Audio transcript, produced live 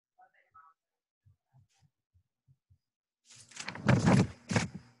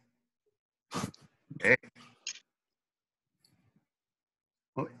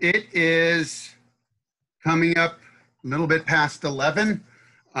Well, it is coming up a little bit past 11.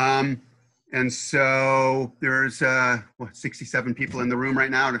 And so there's 67 people in the room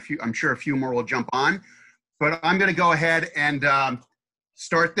right now, and I'm sure a few more will jump on. But I'm going to go ahead and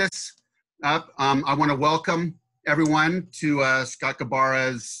start this up. I want to welcome everyone to Scott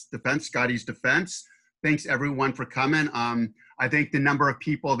Gabara's defense, Scotty's defense. Thanks everyone for coming. I think the number of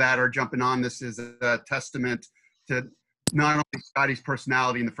people that are jumping on this is a testament to not only Scotty's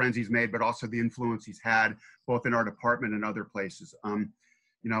personality and the friends he's made, but also the influence he's had both in our department and other places.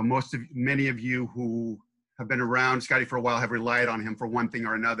 You know, many of you who have been around Scotty for a while have relied on him for one thing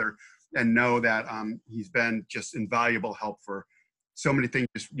or another, and know that he's been just invaluable help for so many things,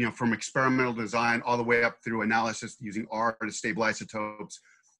 you know, from experimental design all the way up through analysis using R to stable isotopes.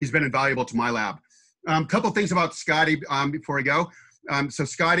 He's been invaluable to my lab. Couple things about Scotty before I go. So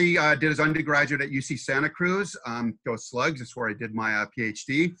Scotty did his undergraduate at UC Santa Cruz, go Slugs, that's where I did my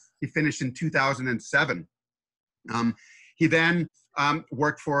PhD. He finished in 2007. He then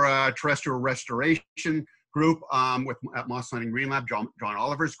worked for a terrestrial restoration group at Moss Landing Marine Lab, John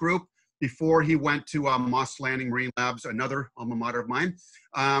Oliver's group, before he went to Moss Landing Marine Labs, another alma mater of mine,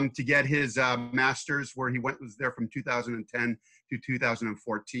 to get his master's, where he was there from 2010 to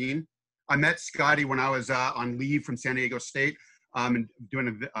 2014. I met Scotty when I was on leave from San Diego State and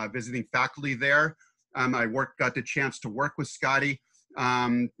doing visiting faculty there. I got the chance to work with Scotty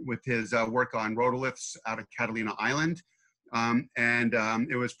with his work on rotoliths out of Catalina Island.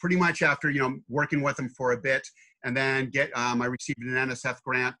 It was pretty much after, you know, working with him for a bit, and then I received an NSF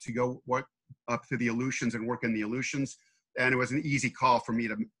grant to go work up to the Aleutians and work in the Aleutians. And it was an easy call for me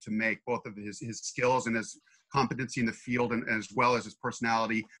to make, both of his skills and his competency in the field, and as well as his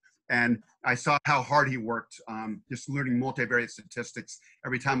personality. And I saw how hard he worked, just learning multivariate statistics.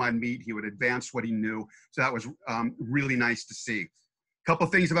 Every time I'd meet, he would advance what he knew. So that was really nice to see. A couple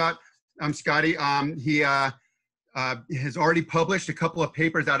things about Scotty. He has already published a couple of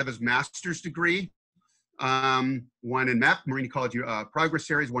papers out of his master's degree. One in MEP, Marine Ecology Progress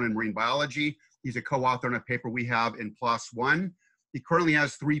Series, one in Marine Biology. He's a co-author on a paper we have in PLOS One. He currently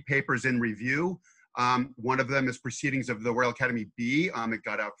has 3 papers in review. One of them is Proceedings of the Royal Academy B. It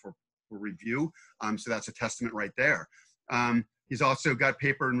got out for review, so that's a testament right there. He's also got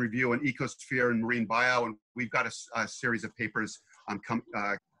paper in review on ecosphere and marine bio, and we've got a series of papers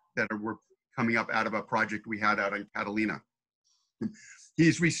that were coming up out of a project we had out in Catalina.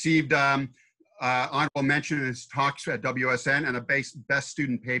 He's received honorable mention in his talks at WSN and a best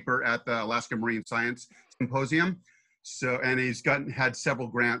student paper at the Alaska Marine Science Symposium. So, and he's had several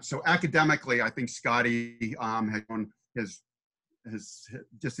grants. So academically, I think Scotty has shown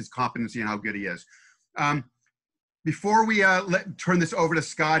his competency and how good he is. Before we turn this over to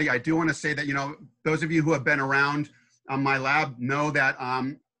Scotty, I do want to say that, you know, those of you who have been around my lab know that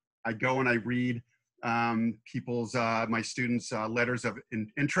I go and I read my students' letters of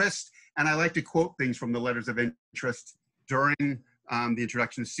interest, and I like to quote things from the letters of interest during the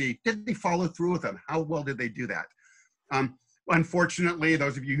introduction to see, did they follow through with them? How well did they do that? Unfortunately,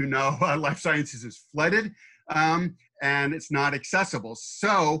 those of you who know, life sciences is flooded and it's not accessible.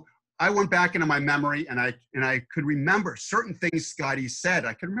 So I went back into my memory, and I could remember certain things Scotty said.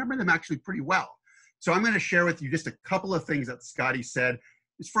 I could remember them actually pretty well. So I'm going to share with you just a couple of things that Scotty said.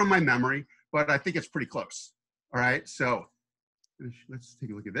 It's from my memory, but I think it's pretty close. All right, so let's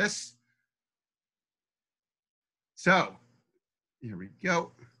take a look at this. So here we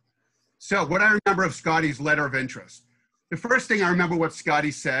go. So what I remember of Scotty's letter of interest. The first thing I remember what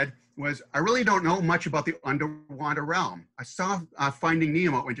Scotty said was, I really don't know much about the underwater realm. I saw Finding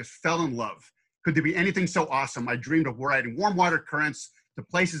Nemo and just fell in love. Could there be anything so awesome? I dreamed of riding warm water currents to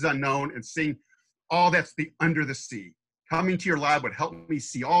places unknown and seeing all that's under the sea. Coming to your lab would help me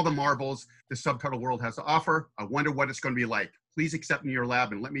see all the marvels the subtitle world has to offer. I wonder what it's going to be like. Please accept me in your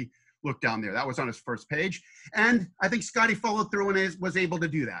lab and let me look down there. That was on his first page. And I think Scotty followed through and was able to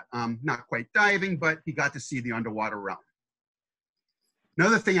do that. Not quite diving, but he got to see the underwater realm.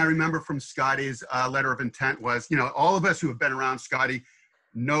 Another thing I remember from Scotty's letter of intent was, you know, all of us who have been around Scotty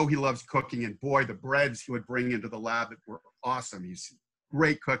know he loves cooking, and boy, the breads he would bring into the lab were awesome. He's a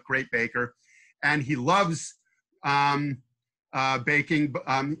great cook, great baker, and he loves baking.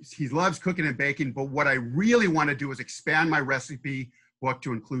 He loves cooking and baking, but what I really want to do is expand my recipe book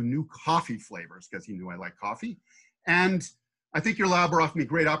to include new coffee flavors, because he knew I like coffee. And I think your lab will offer me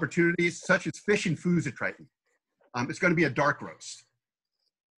great opportunities, such as fish and foods at Triton. It's going to be a dark roast.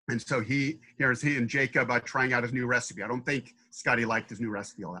 And so here's he and Jacob trying out his new recipe. I don't think Scotty liked his new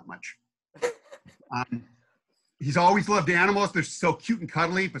recipe all that much. He's always loved animals. They're so cute and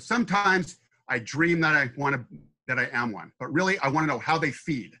cuddly, but sometimes I dream that I want to that I am one, but really I want to know how they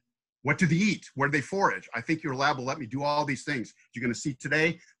feed. What do they eat? Where do they forage? I think your lab will let me do all these things. You're going to see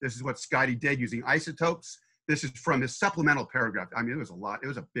today, this is what Scotty did using isotopes. This is from his supplemental paragraph. I mean, it was a lot. It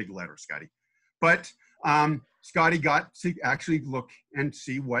was a big letter, Scotty. But Scotty got to actually look and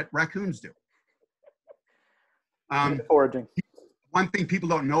see what raccoons do. Foraging. One thing people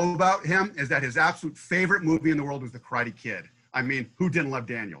don't know about him is that his absolute favorite movie in the world was The Karate Kid. I mean, who didn't love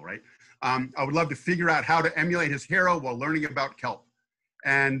Daniel, right? I would love to figure out how to emulate his hero while learning about kelp.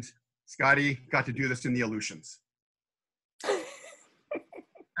 And Scotty got to do this in the Aleutians.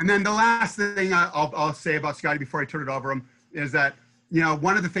 And then the last thing I'll say about Scotty before I turn it over to him is that, you know,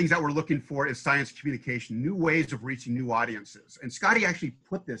 one of the things that we're looking for is science communication, new ways of reaching new audiences. And Scotty actually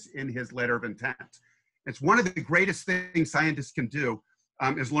put this in his letter of intent. It's one of the greatest things scientists can do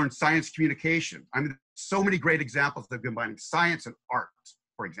is learn science communication. I mean, so many great examples of combining science and art,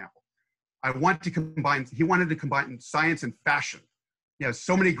 for example. He wanted to combine science and fashion. He has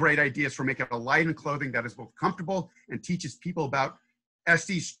so many great ideas for making a light in clothing that is both comfortable and teaches people about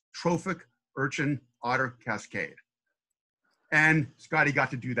Estes trophic urchin otter cascade. And Scotty got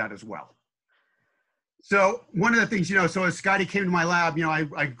to do that as well. So one of the things, you know, so as Scotty came to my lab, you know,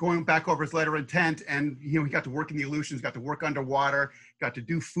 I going back over his letter of intent, and, you know, he got to work in the Aleutians, got to work underwater, got to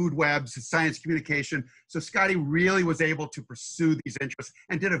do food webs, science communication. So Scotty really was able to pursue these interests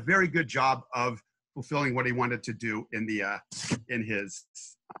and did a very good job of fulfilling what he wanted to do in his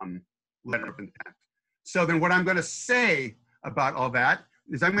letter of intent. So then what I'm going to say about all that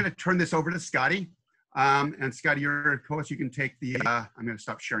is I'm going to turn this over to Scotty. And Scotty, you're a co-host. You can take the, I'm going to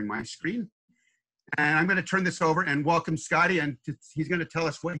stop sharing my screen. And I'm going to turn this over and welcome Scotty, and he's going to tell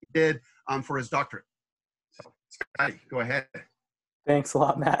us what he did for his doctorate. So, Scotty, go ahead. Thanks a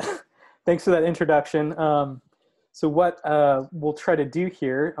lot, Matt. Thanks for that introduction. So what we'll try to do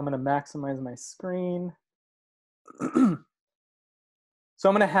here, I'm going to maximize my screen. So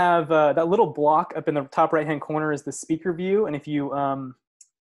I'm going to have that little block up in the top right-hand corner is the speaker view. And if you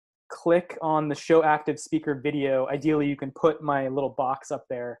click on the show active speaker video, ideally you can put my little box up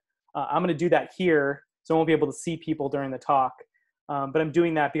there. I'm going to do that here, so I won't be able to see people during the talk. But I'm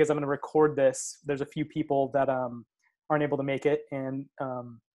doing that because I'm going to record this. There's a few people that aren't able to make it. And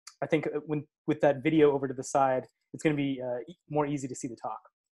I think with that video over to the side, it's going to be more easy to see the talk.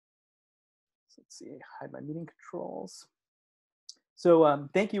 So let's see, hide my meeting controls. So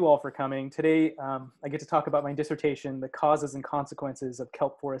thank you all for coming. Today, I get to talk about my dissertation, The Causes and Consequences of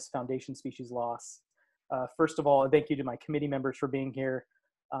Kelp Forest Foundation Species Loss. First of all, thank you to my committee members for being here.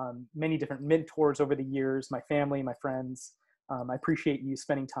 Many different mentors over the years, my family, my friends. I appreciate you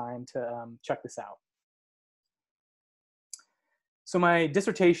spending time to check this out. So my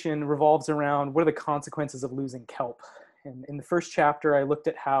dissertation revolves around what are the consequences of losing kelp. And in the first chapter, I looked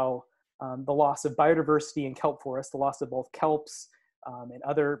at how the loss of biodiversity in kelp forests, the loss of both kelps and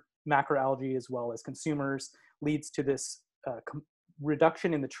other macroalgae as well as consumers, leads to this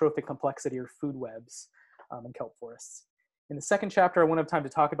reduction in the trophic complexity or food webs in kelp forests. In the second chapter, I won't have time to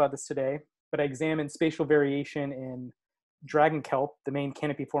talk about this today, but I examined spatial variation in dragon kelp, the main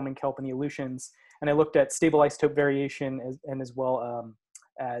canopy-forming kelp in the Aleutians, and I looked at stable isotope variation as well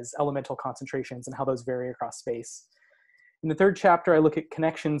as elemental concentrations and how those vary across space. In the third chapter, I look at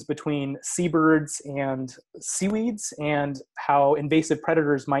connections between seabirds and seaweeds and how invasive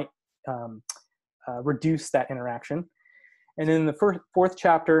predators might reduce that interaction. And in the fourth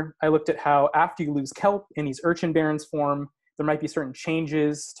chapter, I looked at how after you lose kelp and these urchin barrens form, there might be certain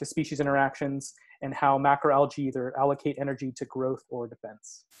changes to species interactions and how macroalgae either allocate energy to growth or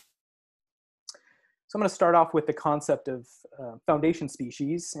defense. So I'm going to start off with the concept of foundation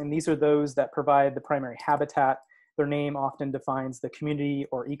species, and these are those that provide the primary habitat. Their name often defines the community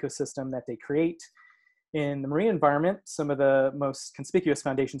or ecosystem that they create. In the marine environment, some of the most conspicuous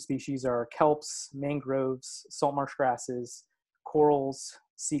foundation species are kelps, mangroves, salt marsh grasses, corals,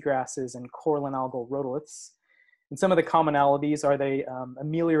 seagrasses, and coral and algal rhodoliths. And some of the commonalities are they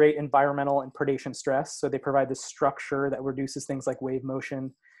ameliorate environmental and predation stress. So they provide the structure that reduces things like wave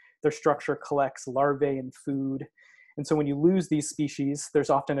motion. Their structure collects larvae and food. And so when you lose these species, there's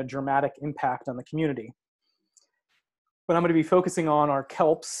often a dramatic impact on the community. But I'm going to be focusing on our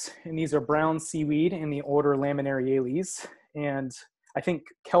kelps, and these are brown seaweed in the order Laminariales. And I think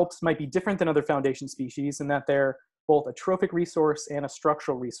kelps might be different than other foundation species in that they're both a trophic resource and a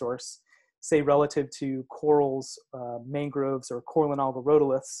structural resource, say relative to corals, mangroves, or coral and algal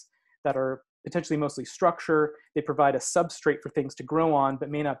rhodoliths that are potentially mostly structure. They provide a substrate for things to grow on, but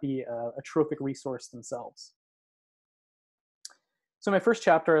may not be a trophic resource themselves. So in my first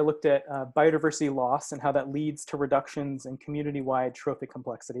chapter, I looked at biodiversity loss and how that leads to reductions in community-wide trophic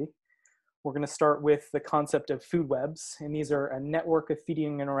complexity. We're going to start with the concept of food webs, and these are a network of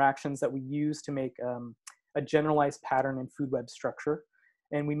feeding interactions that we use to make a generalized pattern in food web structure.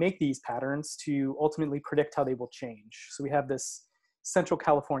 And we make these patterns to ultimately predict how they will change. So we have this Central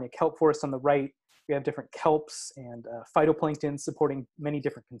California kelp forest on the right. We have different kelps and phytoplankton supporting many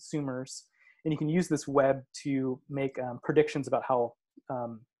different consumers. And you can use this web to make predictions about how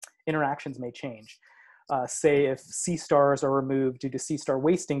interactions may change. Say if sea stars are removed due to sea star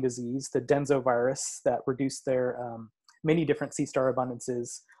wasting disease, the denzovirus that reduced their many different sea star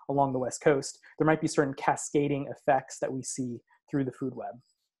abundances along the West Coast, there might be certain cascading effects that we see through the food web.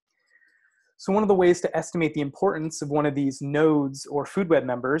 So one of the ways to estimate the importance of one of these nodes or food web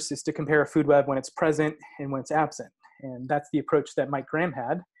members is to compare a food web when it's present and when it's absent. And that's the approach that Mike Graham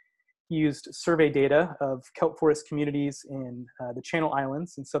had. He used survey data of kelp forest communities in the Channel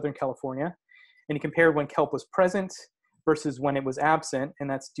Islands in Southern California, and he compared when kelp was present versus when it was absent, and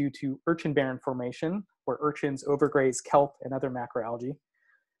that's due to urchin barren formation, where urchins overgraze kelp and other macroalgae.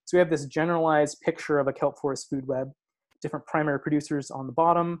 So we have this generalized picture of a kelp forest food web, different primary producers on the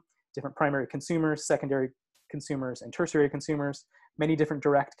bottom, different primary consumers, secondary consumers, and tertiary consumers, many different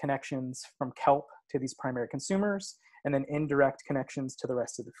direct connections from kelp to these primary consumers, and then indirect connections to the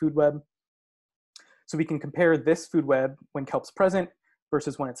rest of the food web. So we can compare this food web when kelp's present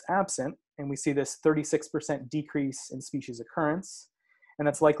versus when it's absent, and we see this 36% decrease in species occurrence, and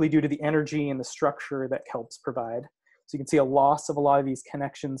that's likely due to the energy and the structure that kelps provide. So you can see a loss of a lot of these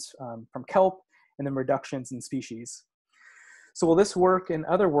connections from kelp, and then reductions in species. So while this work and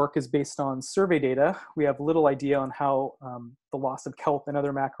other work is based on survey data, we have little idea on how the loss of kelp and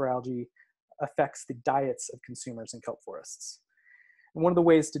other macroalgae affects the diets of consumers in kelp forests. And one of the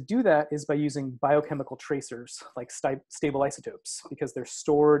ways to do that is by using biochemical tracers like stable isotopes, because they're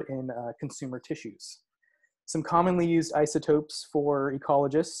stored in consumer tissues. Some commonly used isotopes for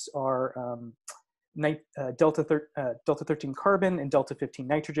ecologists are delta 13 carbon and delta 15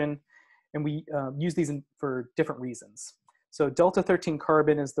 nitrogen, and we use these for different reasons. So delta 13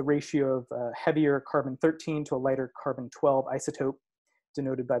 carbon is the ratio of a heavier carbon 13 to a lighter carbon 12 isotope,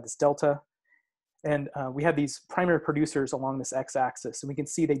 denoted by this delta. And we have these primary producers along this x-axis, and we can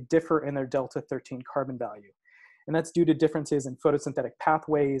see they differ in their delta 13 carbon value. And that's due to differences in photosynthetic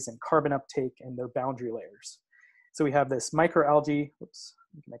pathways and carbon uptake and their boundary layers. So we have this macroalgae, oops,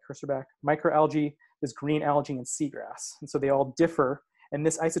 get my cursor back, macroalgae, this green algae, and seagrass. And so they all differ, and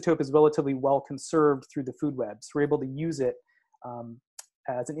this isotope is relatively well conserved through the food web. So we're able to use it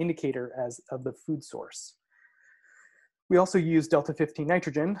as an indicator of the food source. We also use delta 15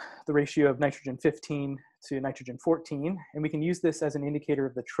 nitrogen, the ratio of nitrogen 15 to nitrogen 14, and we can use this as an indicator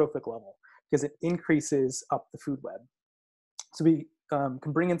of the trophic level because it increases up the food web. So we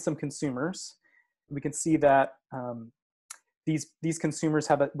can bring in some consumers. We can see that these consumers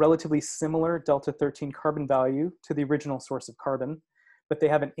have a relatively similar delta 13 carbon value to the original source of carbon, but they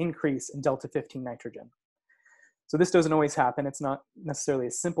have an increase in delta 15 nitrogen. So this doesn't always happen. It's not necessarily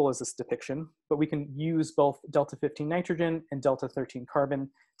as simple as this depiction, but we can use both delta 15 nitrogen and delta 13 carbon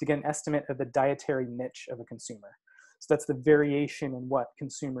to get an estimate of the dietary niche of a consumer. So that's the variation in what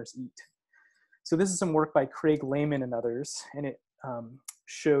consumers eat. So this is some work by Craig Lehman and others, and it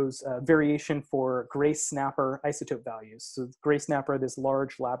shows variation for gray snapper isotope values. So gray snapper are this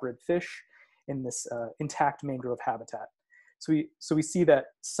large labrid fish in this intact mangrove habitat. So we see that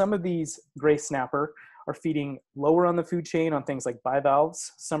some of these gray snapper are feeding lower on the food chain on things like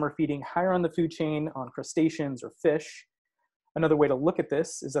bivalves. Some are feeding higher on the food chain on crustaceans or fish. Another way to look at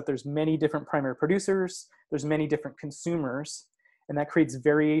this is that there's many different primary producers, there's many different consumers, and that creates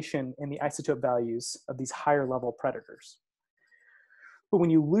variation in the isotope values of these higher level predators. But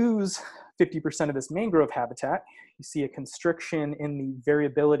when you lose 50% of this mangrove habitat, you see a constriction in the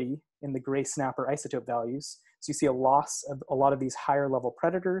variability in the gray snapper isotope values. So you see a loss of a lot of these higher level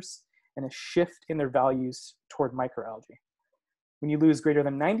predators and a shift in their values toward microalgae. When you lose greater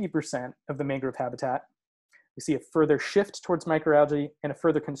than 90% of the mangrove habitat, we see a further shift towards microalgae and a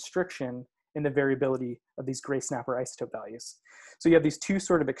further constriction in the variability of these gray snapper isotope values. So you have these two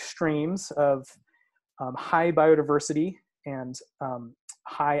sort of extremes of high biodiversity and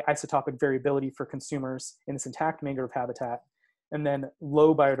high isotopic variability for consumers in this intact mangrove habitat, and then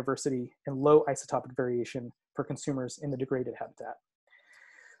low biodiversity and low isotopic variation for consumers in the degraded habitat.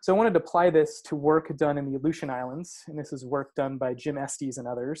 So I wanted to apply this to work done in the Aleutian Islands, and this is work done by Jim Estes and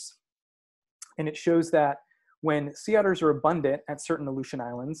others. And it shows that when sea otters are abundant at certain Aleutian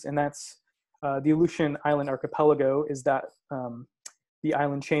Islands, and that's the Aleutian Island Archipelago is that the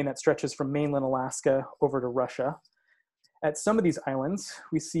island chain that stretches from mainland Alaska over to Russia. At some of these islands,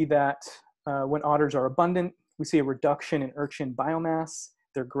 we see that when otters are abundant, we see a reduction in urchin biomass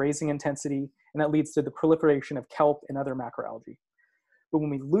their grazing intensity, and that leads to the proliferation of kelp and other macroalgae. But when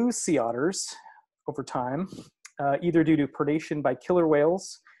we lose sea otters over time, either due to predation by killer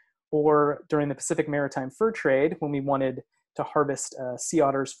whales or during the Pacific maritime fur trade, when we wanted to harvest sea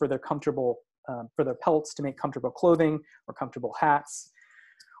otters for their for their pelts to make comfortable clothing or comfortable hats.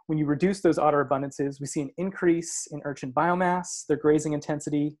 When you reduce those otter abundances, we see an increase in urchin biomass, their grazing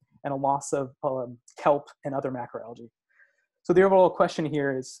intensity, and a loss of kelp and other macroalgae. So the overall question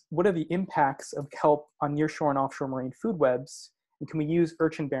here is, what are the impacts of kelp on nearshore and offshore marine food webs? And can we use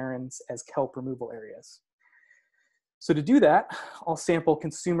urchin barrens as kelp removal areas? So to do that, I'll sample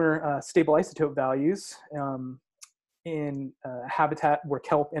consumer stable isotope values in a habitat where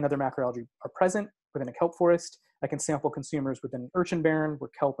kelp and other macroalgae are present within a kelp forest. I can sample consumers within an urchin barren where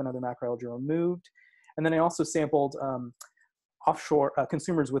kelp and other macroalgae are removed. And then I also sampled offshore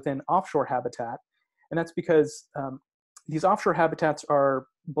consumers within offshore habitat. And that's because these offshore habitats are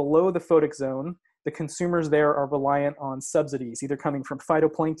below the photic zone. The consumers there are reliant on subsidies, either coming from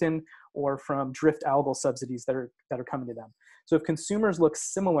phytoplankton or from drift algal subsidies that are coming to them. So if consumers look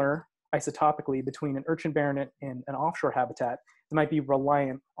similar isotopically between an urchin barren and an offshore habitat, they might be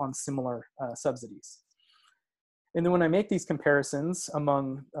reliant on similar subsidies. And then when I make these comparisons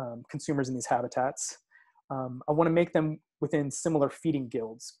among consumers in these habitats, I want to make them within similar feeding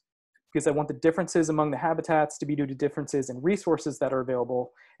guilds, because I want the differences among the habitats to be due to differences in resources that are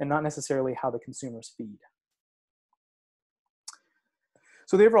available and not necessarily how the consumers feed.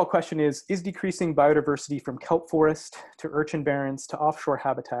 So the overall question is decreasing biodiversity from kelp forest to urchin barrens to offshore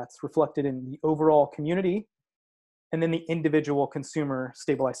habitats reflected in the overall community and then the individual consumer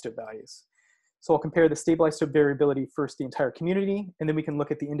stable isotope values? So I'll compare the stable isotope variability first the entire community, and then we can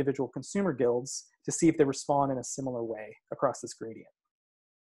look at the individual consumer guilds to see if they respond in a similar way across this gradient.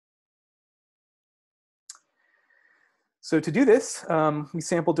 So to do this, we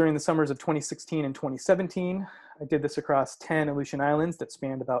sampled during the summers of 2016 and 2017. I did this across 10 Aleutian Islands that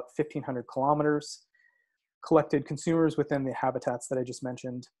spanned about 1,500 kilometers, collected consumers within the habitats that I just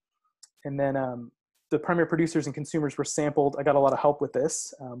mentioned. And then the primary producers and consumers were sampled. I got a lot of help with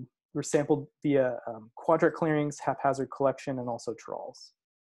this. We were sampled via quadrat clearings, haphazard collection, and also trawls.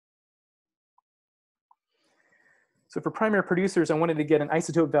 So for primary producers, I wanted to get an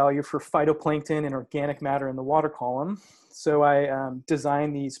isotope value for phytoplankton and organic matter in the water column. So I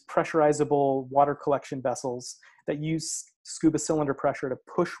designed these pressurizable water collection vessels that use scuba cylinder pressure to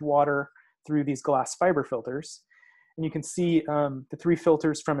push water through these glass fiber filters. And you can see the 3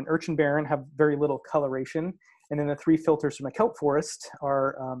 filters from an urchin barren have very little coloration. And then the 3 filters from a kelp forest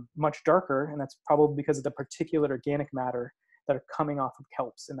are much darker. And that's probably because of the particulate organic matter that are coming off of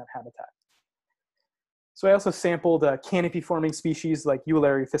kelps in that habitat. So I also sampled canopy-forming species like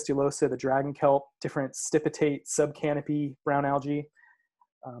Eularia fistulosa, the dragon kelp, different stipitate, subcanopy, brown algae,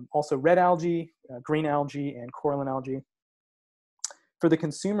 also red algae, green algae, and coralline algae. For the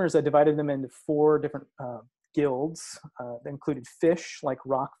consumers, I divided them into 4 different guilds that included fish like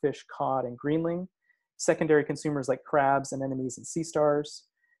rockfish, cod, and greenling, secondary consumers like crabs, anemones, and sea stars,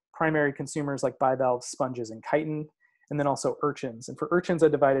 primary consumers like bivalves, sponges, and chitin, and then also urchins. And for urchins, I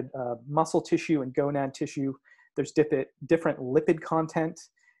divided muscle tissue and gonad tissue. There's different lipid content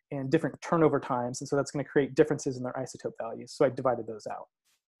and different turnover times, and so that's going to create differences in their isotope values. So I divided those out.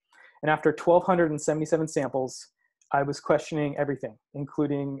 And after 1,277 samples, I was questioning everything,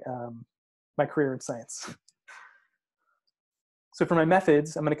 including my career in science. So for my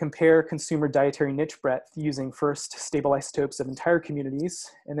methods, I'm going to compare consumer dietary niche breadth using first stable isotopes of entire communities,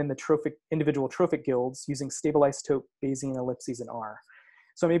 and then the individual trophic guilds using stable isotope Bayesian ellipses in R.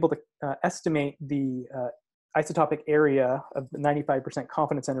 So I'm able to estimate the isotopic area of the 95%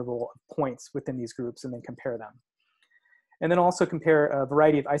 confidence interval of points within these groups and then compare them. And then also compare a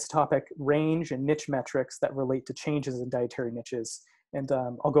variety of isotopic range and niche metrics that relate to changes in dietary niches. And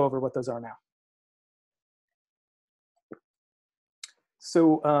I'll go over what those are now.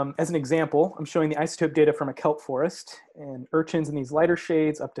 So as an example, I'm showing the isotope data from a kelp forest, and urchins in these lighter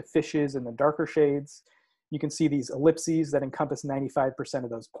shades up to fishes in the darker shades. You can see these ellipses that encompass 95%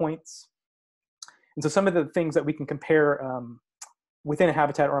 of those points. And so some of the things that we can compare within a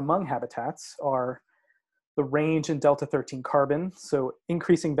habitat or among habitats are the range in delta 13 carbon. So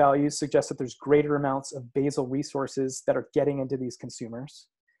increasing values suggest that there's greater amounts of basal resources that are getting into these consumers.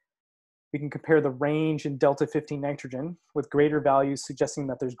 We can compare the range in delta 15 nitrogen with greater values suggesting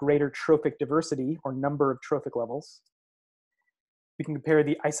that there's greater trophic diversity or number of trophic levels. We can compare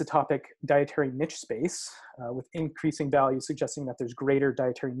the isotopic dietary niche space with increasing values suggesting that there's greater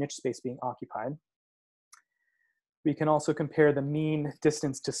dietary niche space being occupied. We can also compare the mean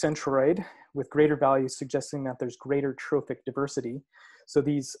distance to centroid with greater values suggesting that there's greater trophic diversity. So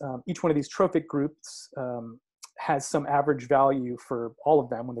these, each one of these trophic groups has some average value for all of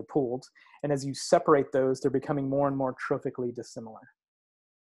them when they're pooled. And as you separate those, they're becoming more and more trophically dissimilar.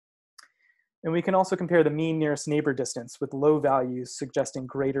 And we can also compare the mean nearest neighbor distance with low values suggesting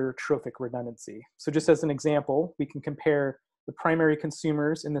greater trophic redundancy. So just as an example, we can compare the primary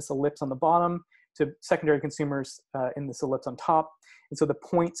consumers in this ellipse on the bottom to secondary consumers in this ellipse on top. And so the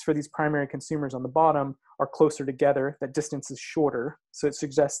points for these primary consumers on the bottom are closer together, that distance is shorter. So it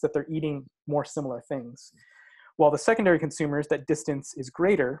suggests that they're eating more similar things. While the secondary consumers, that distance is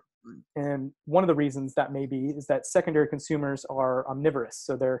greater. And one of the reasons that may be is that secondary consumers are omnivorous.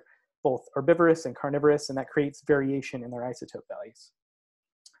 So they're both herbivorous and carnivorous, and that creates variation in their isotope values.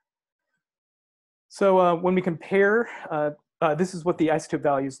 So when we compare, this is what the isotope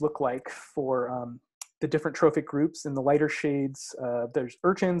values look like for the different trophic groups. In the lighter shades, there's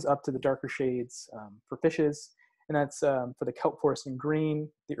urchins up to the darker shades for fishes. And that's for the kelp forest in green,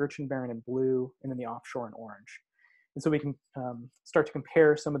 the urchin barren in blue, and then the offshore in orange. And so we can start to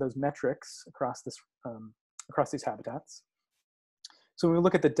compare some of those metrics across these habitats. So when we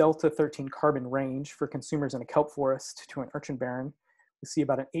look at the delta 13 carbon range for consumers in a kelp forest to an urchin barren, we see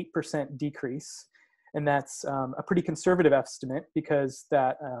about an 8% decrease. And that's a pretty conservative estimate because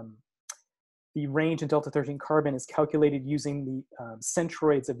that the range in delta 13 carbon is calculated using the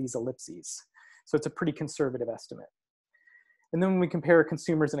centroids of these ellipses. So it's a pretty conservative estimate. And then when we compare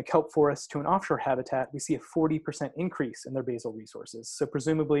consumers in a kelp forest to an offshore habitat, we see a 40% increase in their basal resources. So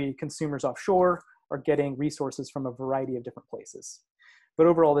presumably consumers offshore are getting resources from a variety of different places. But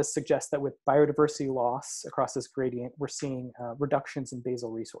overall, this suggests that with biodiversity loss across this gradient, we're seeing reductions in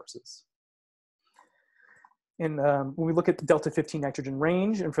basal resources. And when we look at the delta 15 nitrogen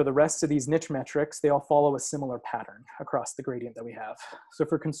range, and for the rest of these niche metrics, they all follow a similar pattern across the gradient that we have. So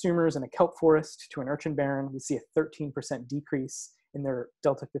for consumers in a kelp forest to an urchin barren, we see a 13% decrease in their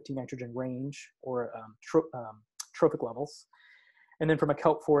delta 15 nitrogen range or trophic levels. And then from a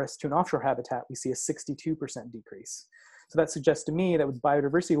kelp forest to an offshore habitat, we see a 62% decrease. So that suggests to me that with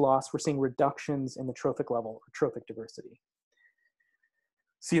biodiversity loss, we're seeing reductions in the trophic level or trophic diversity.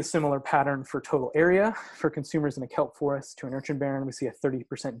 See a similar pattern for total area. For consumers in a kelp forest to an urchin barren, we see a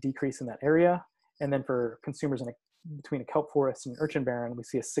 30% decrease in that area. And then for consumers between a kelp forest and an urchin barren, we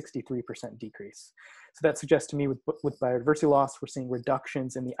see a 63% decrease. So that suggests to me with biodiversity loss, we're seeing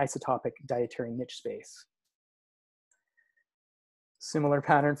reductions in the isotopic dietary niche space. Similar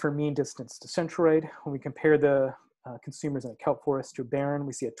pattern for mean distance to centroid. When we compare the consumers in a kelp forest to a barren,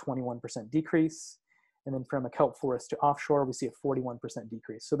 we see a 21% decrease. And then from a kelp forest to offshore, we see a 41%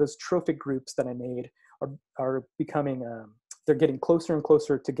 decrease. So those trophic groups that I made are becoming, they're getting closer and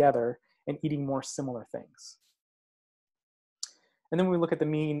closer together and eating more similar things. And then when we look at the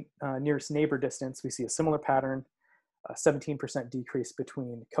mean nearest neighbor distance, we see a similar pattern, a 17% decrease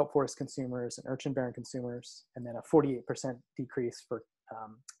between kelp forest consumers and urchin barren consumers, and then a 48% decrease for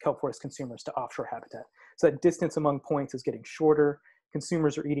kelp forest consumers to offshore habitat. So that distance among points is getting shorter.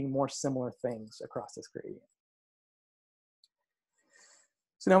 Consumers are eating more similar things across this gradient.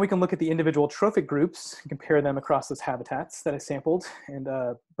 So now we can look at the individual trophic groups and compare them across those habitats that I sampled and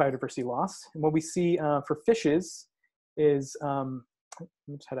biodiversity loss. And what we see for fishes is, let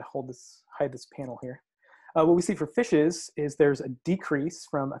me try to hide this panel here. What we see for fishes is there's a decrease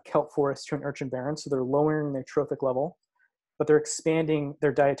from a kelp forest to an urchin barren, so they're lowering their trophic level, but they're expanding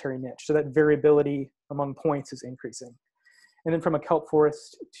their dietary niche. So that variability among points is increasing. And then from a kelp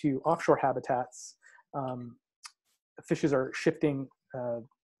forest to offshore habitats, fishes are shifting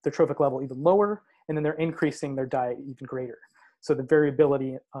their trophic level even lower, and then they're increasing their diet even greater. So the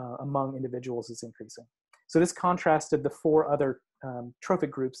variability among individuals is increasing. So this contrasted the four other trophic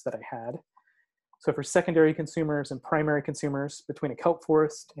groups that I had. So for secondary consumers and primary consumers between a kelp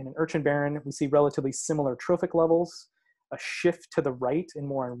forest and an urchin barren, we see relatively similar trophic levels, a shift to the right in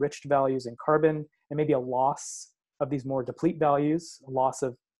more enriched values in carbon, and maybe a loss of these more deplete values, a loss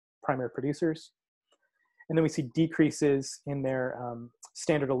of primary producers. And then we see decreases in their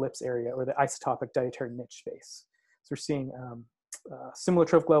standard ellipse area or the isotopic dietary niche space. So we're seeing similar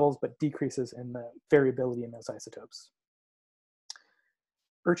trophic levels, but decreases in the variability in those isotopes.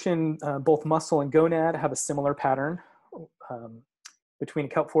 Urchin, both mussel and gonad, have a similar pattern. Between a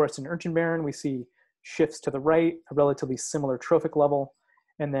kelp forest and urchin barren, we see shifts to the right, a relatively similar trophic level,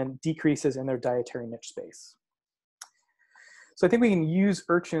 and then decreases in their dietary niche space. So I think we can use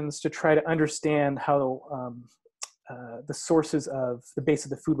urchins to try to understand how the sources of the base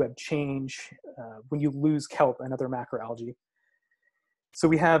of the food web change when you lose kelp and other macroalgae. So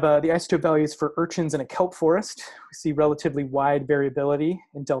we have the isotope values for urchins in a kelp forest. We see relatively wide variability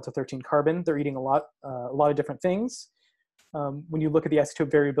in delta 13 carbon. They're eating a lot of different things. When you look at the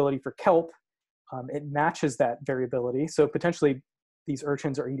isotope variability for kelp, it matches that variability. So potentially these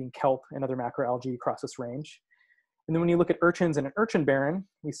urchins are eating kelp and other macroalgae across this range. And then when you look at urchins in an urchin barren,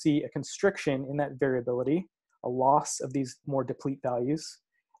 we see a constriction in that variability, a loss of these more deplete values.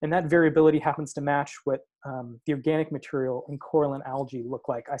 And that variability happens to match what the organic material in coralline algae look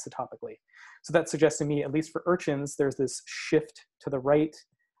like isotopically. So that suggests to me, at least for urchins, there's this shift to the right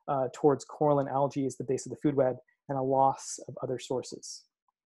towards coralline algae as the base of the food web and a loss of other sources.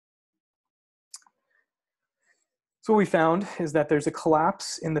 So what we found is that there's a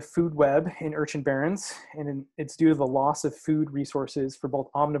collapse in the food web in urchin barrens, and it's due to the loss of food resources for both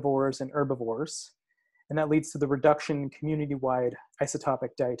omnivores and herbivores. And that leads to the reduction in community-wide isotopic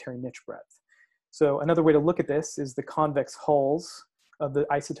dietary niche breadth. So another way to look at this is the convex hulls of the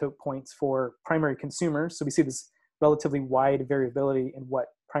isotope points for primary consumers. So we see this relatively wide variability in what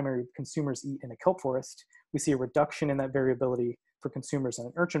primary consumers eat in a kelp forest. We see a reduction in that variability for consumers in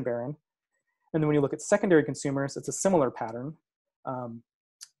an urchin barren. And then when you look at secondary consumers, it's a similar pattern.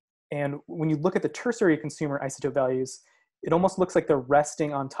 And when you look at the tertiary consumer isotope values, it almost looks like they're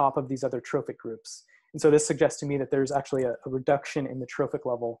resting on top of these other trophic groups. And so this suggests to me that there's actually a reduction in the trophic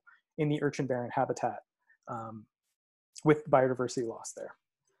level in the urchin barren habitat with biodiversity loss there.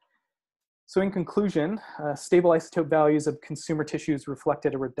 So in conclusion, stable isotope values of consumer tissues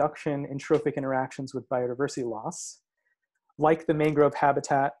reflected a reduction in trophic interactions with biodiversity loss. Like the mangrove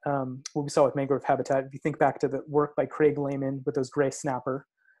habitat, what we saw with mangrove habitat, if you think back to the work by Craig Lehman with those gray snapper,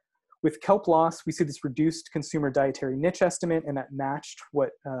 with kelp loss, we see this reduced consumer dietary niche estimate, and that matched what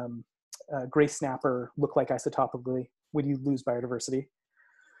gray snapper looked like isotopically when you lose biodiversity.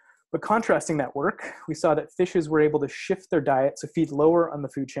 But contrasting that work, we saw that fishes were able to shift their diet to feed lower on the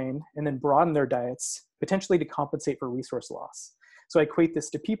food chain and then broaden their diets, potentially to compensate for resource loss. So I equate this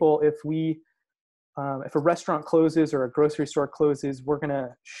to people. If a restaurant closes or a grocery store closes, we're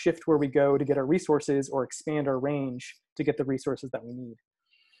gonna shift where we go to get our resources or expand our range to get the resources that we need.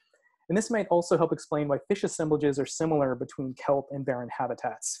 And this might also help explain why fish assemblages are similar between kelp and barren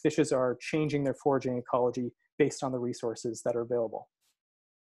habitats. Fishes are changing their foraging ecology based on the resources that are available.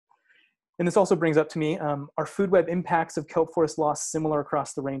 And this also brings up to me, are food web impacts of kelp forest loss similar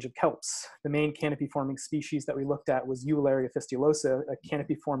across the range of kelps? The main canopy forming species that we looked at was Eularia fistulosa, a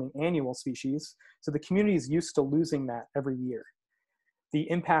canopy forming annual species. So the community is used to losing that every year. The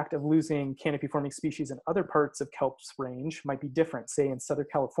impact of losing canopy forming species in other parts of kelp's range might be different. Say in Southern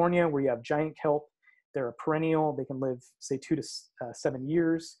California, where you have giant kelp, they're a perennial, they can live say 2 to 7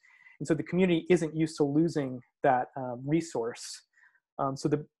 years. And so the community isn't used to losing that resource. So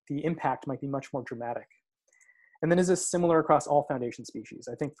the impact might be much more dramatic. And then is this similar across all foundation species?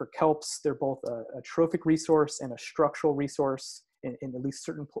 I think for kelps, they're both a trophic resource and a structural resource in at least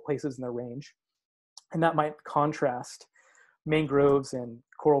certain places in their range. And that might contrast mangroves and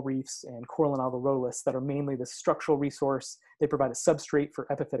coral reefs and coralline algarolis that are mainly the structural resource. They provide a substrate for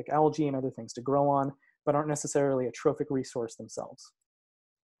epiphytic algae and other things to grow on, but aren't necessarily a trophic resource themselves.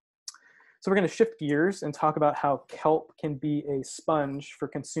 So we're going to shift gears and talk about how kelp can be a sponge for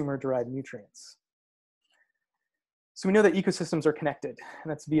consumer-derived nutrients. So we know that ecosystems are connected,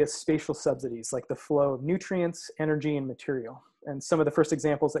 and that's via spatial subsidies, like the flow of nutrients, energy, and material. And some of the first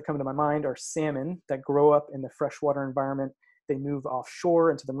examples that come to my mind are salmon that grow up in the freshwater environment. They move offshore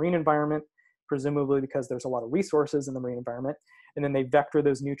into the marine environment, presumably because there's a lot of resources in the marine environment, and then they vector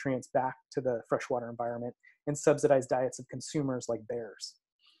those nutrients back to the freshwater environment and subsidize diets of consumers like bears.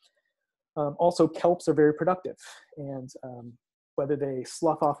 Also, kelps are very productive, and whether they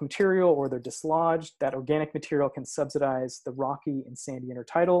slough off material or they're dislodged, that organic material can subsidize the rocky and sandy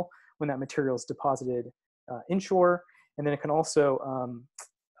intertidal when that material is deposited inshore, and then it can also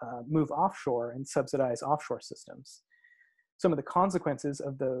move offshore and subsidize offshore systems. Some of the consequences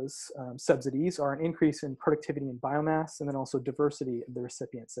of those subsidies are an increase in productivity and biomass, and then also diversity of the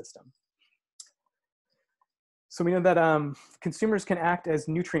recipient system. So we know that consumers can act as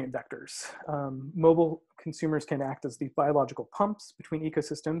nutrient vectors. Mobile consumers can act as these biological pumps between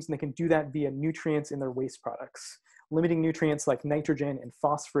ecosystems, and they can do that via nutrients in their waste products. Limiting nutrients like nitrogen and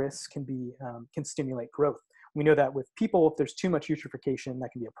phosphorus can stimulate growth. We know that with people, if there's too much eutrophication, that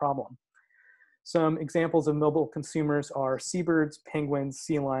can be a problem. Some examples of mobile consumers are seabirds, penguins,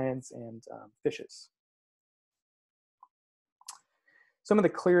 sea lions, and fishes. Some of the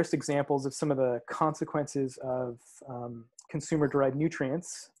clearest examples of some of the consequences of consumer-derived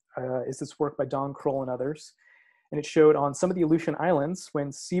nutrients is this work by Don Kroll and others. And it showed on some of the Aleutian Islands,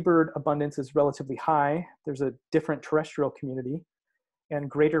 when seabird abundance is relatively high, there's a different terrestrial community. and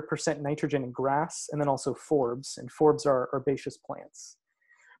greater percent nitrogen in grass, and then also forbs, and forbs are herbaceous plants.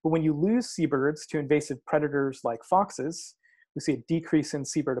 But when you lose seabirds to invasive predators like foxes, we see a decrease in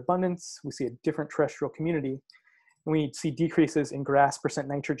seabird abundance, we see a different terrestrial community, and we see decreases in grass percent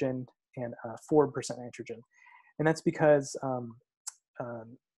nitrogen and forb percent nitrogen. And that's because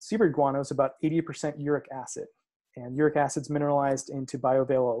seabird guano is about 80% uric acid, and uric acid is mineralized into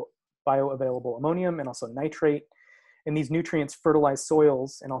bioavailable ammonium and also nitrate, and these nutrients fertilize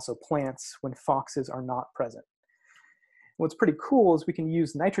soils and also plants when foxes are not present. What's pretty cool is we can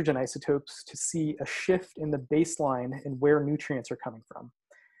use nitrogen isotopes to see a shift in the baseline and where nutrients are coming from.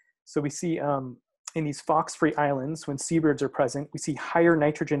 So we see in these fox-free islands, when seabirds are present, we see higher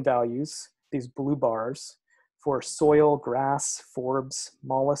nitrogen values, these blue bars, for soil, grass, forbs,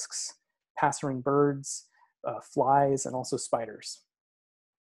 mollusks, passerine birds, flies, and also spiders.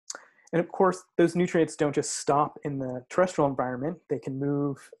 And of course, those nutrients don't just stop in the terrestrial environment. They can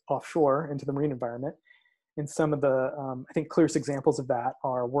move offshore into the marine environment. And some of the, I think, clearest examples of that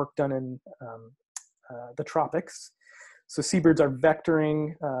are work done in the tropics. So seabirds are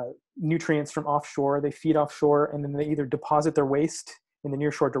vectoring nutrients from offshore. They feed offshore, and then they either deposit their waste in the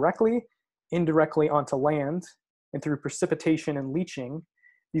nearshore directly, indirectly onto land, and through precipitation and leaching,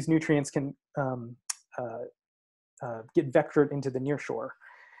 these nutrients can get vectored into the nearshore,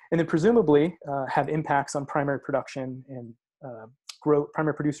 and then presumably have impacts on primary production and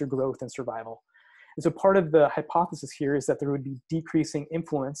primary producer growth and survival. And so part of the hypothesis here is that there would be decreasing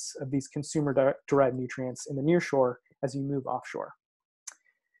influence of these consumer-derived nutrients in the nearshore as you move offshore.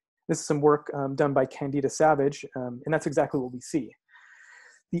 This is some work done by Candida Savage, and that's exactly what we see.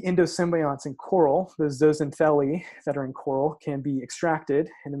 The endosymbionts in coral, those zooxanthellae that are in coral, can be extracted,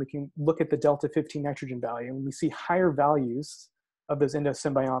 and then we can look at the delta 15 nitrogen value, and we see higher values of those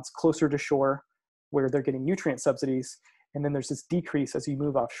endosymbionts closer to shore where they're getting nutrient subsidies, and then there's this decrease as you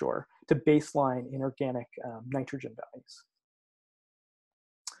move offshore to baseline inorganic nitrogen values.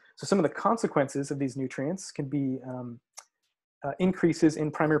 So some of the consequences of these nutrients can be increases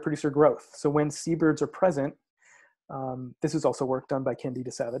in primary producer growth. So when seabirds are present, this is also work done by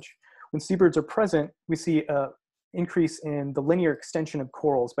Candida Savage. When seabirds are present, we see an increase in the linear extension of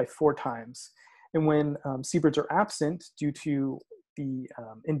corals by 4 times. And when seabirds are absent due to the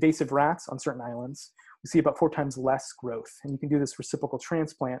invasive rats on certain islands, we see about 4 times less growth. And you can do this reciprocal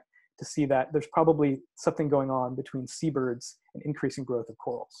transplant to see that there's probably something going on between seabirds and increasing growth of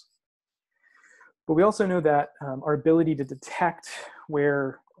corals. But we also know that our ability to detect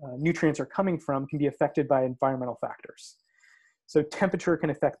where nutrients are coming from can be affected by environmental factors. So temperature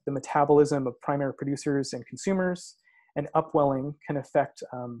can affect the metabolism of primary producers and consumers, and upwelling can affect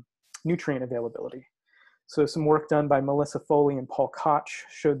nutrient availability. So some work done by Melissa Foley and Paul Koch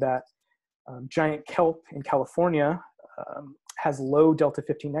showed that giant kelp in California has low delta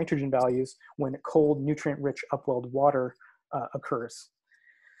 15 nitrogen values when cold, nutrient-rich upwelled water occurs.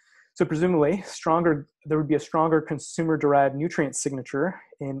 So presumably, there would be a stronger consumer-derived nutrient signature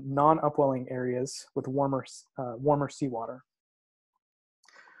in non-upwelling areas with warmer seawater.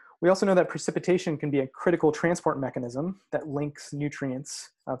 We also know that precipitation can be a critical transport mechanism that links nutrients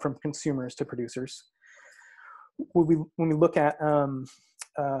from consumers to producers. When we look at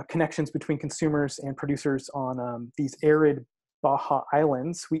connections between consumers and producers on these arid Baja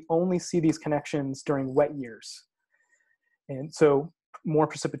Islands, we only see these connections during wet years. And so more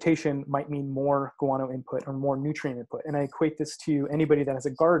precipitation might mean more guano input or more nutrient input. And I equate this to anybody that has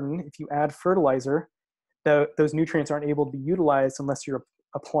a garden. If you add fertilizer, those nutrients aren't able to be utilized unless you're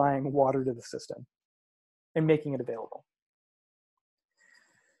applying water to the system and making it available.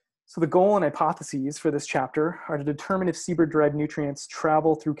 So the goal and hypotheses for this chapter are to determine if seabird-derived nutrients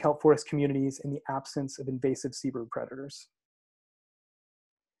travel through kelp forest communities in the absence of invasive seabird predators.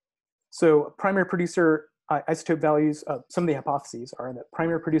 So primary producer isotope values, some of the hypotheses are that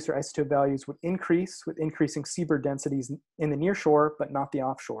primary producer isotope values would increase with increasing seabird densities in the nearshore, but not the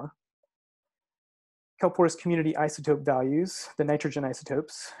offshore. Kelp forest community isotope values, the nitrogen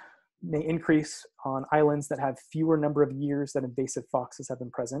isotopes, may increase on islands that have fewer number of years that invasive foxes have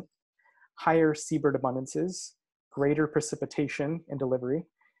been present, higher seabird abundances, greater precipitation and delivery,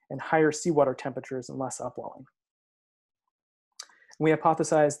 and higher seawater temperatures and less upwelling. We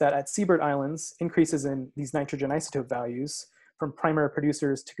hypothesize that at seabird islands, increases in these nitrogen isotope values from primary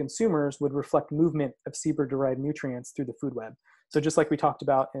producers to consumers would reflect movement of seabird-derived nutrients through the food web. So just like we talked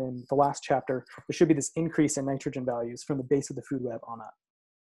about in the last chapter, there should be this increase in nitrogen values from the base of the food web on up.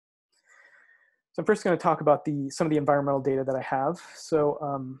 So I'm first going to talk about some of the environmental data that I have.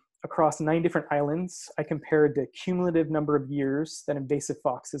 So across 9 different islands, I compared the cumulative number of years that invasive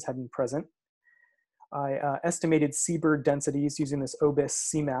foxes had been present. I estimated seabird densities using this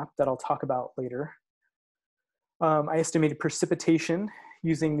OBIS CMAP that I'll talk about later. I estimated precipitation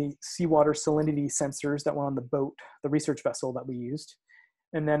using the seawater salinity sensors that were on the boat, the research vessel that we used.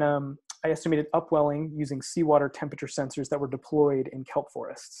 And then I estimated upwelling using seawater temperature sensors that were deployed in kelp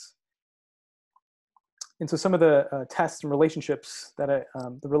forests. And so some of the tests and relationships that I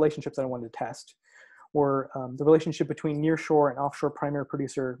wanted to test were the relationship between nearshore and offshore primary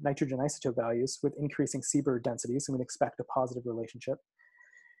producer nitrogen isotope values with increasing seabird densities, and we'd expect a positive relationship.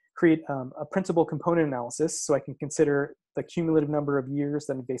 Create a principal component analysis so I can consider the cumulative number of years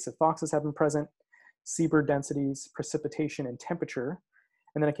that invasive foxes have been present, seabird densities, precipitation, and temperature.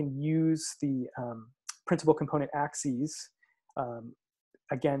 And then I can use the principal component axes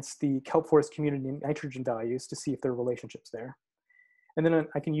against the kelp forest community nitrogen values to see if there are relationships there. And then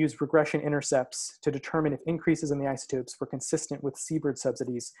I can use regression intercepts to determine if increases in the isotopes were consistent with seabird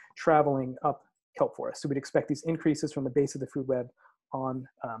subsidies traveling up kelp forest. So we'd expect these increases from the base of the food web on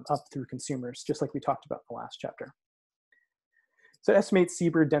up through consumers, just like we talked about in the last chapter. So to estimate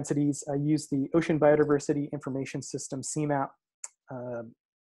seabird densities, I use the Ocean Biodiversity Information System, CMAP,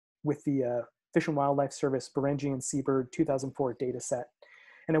 with the Fish and Wildlife Service Berengian Seabird 2004 data set.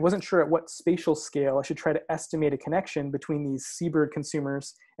 And I wasn't sure at what spatial scale I should try to estimate a connection between these seabird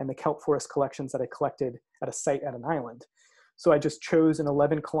consumers and the kelp forest collections that I collected at a site at an island. So I just chose an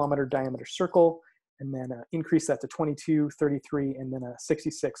 11-kilometer diameter circle and then increased that to 22, 33, and then a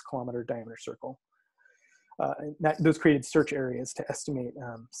 66-kilometer diameter circle. Those created search areas to estimate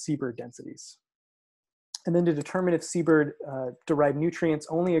seabird densities. And then to determine if seabird derived nutrients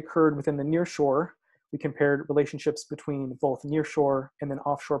only occurred within the near shore, we compared relationships between both nearshore and then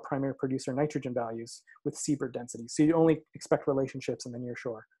offshore primary producer nitrogen values with seabird density. So you only expect relationships in the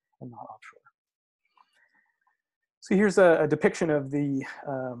nearshore and not offshore. So here's a depiction of the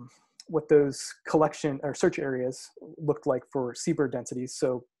what those collection or search areas looked like for seabird densities.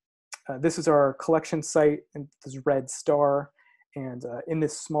 So this is our collection site, and this red star. And in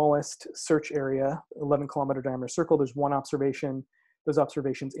this smallest search area, 11-kilometer diameter circle, there's one observation. Those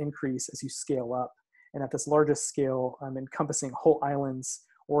observations increase as you scale up. And at this largest scale, I'm encompassing whole islands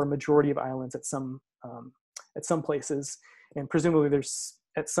or a majority of islands at some places. And presumably there's,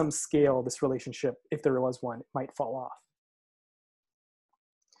 at some scale, this relationship, if there was one, it might fall off.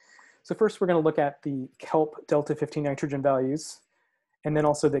 So first we're gonna look at the kelp delta 15 nitrogen values, and then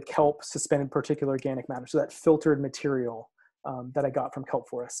also the kelp suspended particulate organic matter, so that filtered material that I got from kelp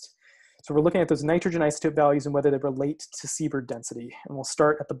forest. So we're looking at those nitrogen isotope values and whether they relate to seabird density. And we'll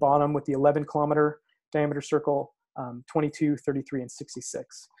start at the bottom with the 11-kilometer diameter circle, 22, 33, and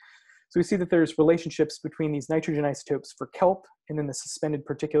 66. So we see that there's relationships between these nitrogen isotopes for kelp and then the suspended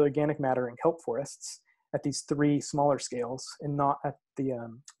particulate organic matter in kelp forests at these three smaller scales and not at the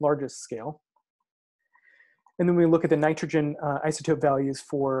largest scale. And then we look at the nitrogen isotope values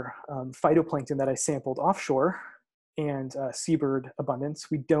for phytoplankton that I sampled offshore and seabird abundance.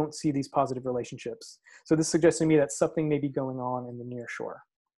 We don't see these positive relationships. So this suggests to me that something may be going on in the near shore.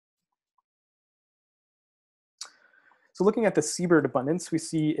 So looking at the seabird abundance, we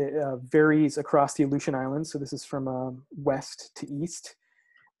see it varies across the Aleutian Islands. So this is from west to east.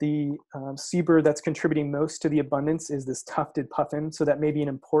 The seabird that's contributing most to the abundance is this tufted puffin. So that may be an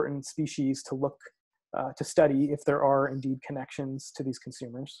important species to look to study if there are indeed connections to these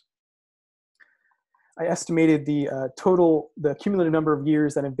consumers. I estimated the cumulative number of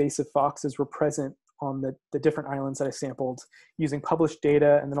years that invasive foxes were present on the different islands that I sampled using published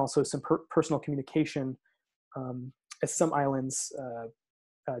data and then also some personal communication, as some islands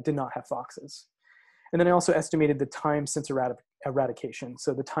did not have foxes. And then I also estimated the time since eradication.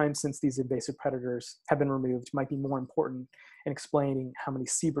 So the time since these invasive predators have been removed might be more important in explaining how many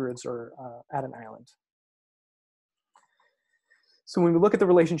seabirds are at an island. So when we look at the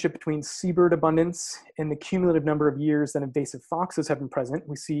relationship between seabird abundance and the cumulative number of years that invasive foxes have been present,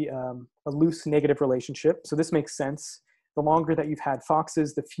 we see a loose negative relationship. So this makes sense. The longer that you've had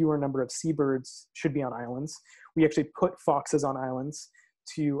foxes, the fewer number of seabirds should be on islands. We actually put foxes on islands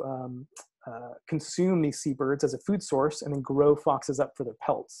to consume these seabirds as a food source and then grow foxes up for their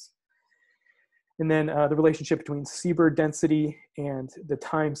pelts. And then the relationship between seabird density and the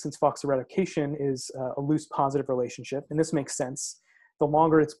time since fox eradication is a loose positive relationship. And this makes sense. The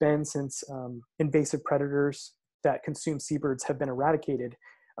longer it's been since invasive predators that consume seabirds have been eradicated,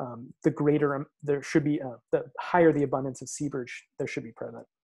 the greater there should be, the higher the abundance of seabirds there should be present.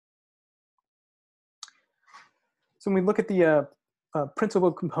 So when we look at the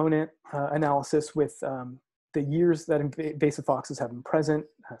principal component analysis with the years that invasive foxes have been present,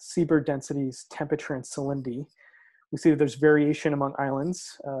 seabird densities, temperature, and salinity, We see that there's variation among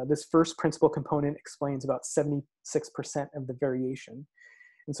islands. This first principal component explains about 76% of the variation.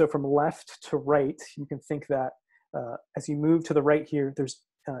 And so from left to right, you can think that as you move to the right here, there's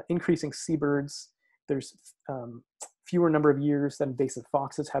increasing seabirds. There's fewer number of years that invasive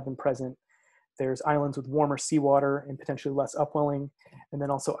foxes have been present. There's islands with warmer seawater and potentially less upwelling, and then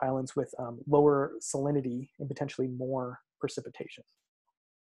also islands with lower salinity and potentially more precipitation.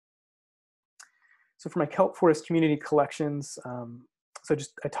 So for my kelp forest community collections,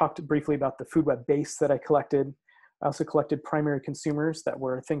 I talked briefly about the food web base that I collected. I also collected primary consumers that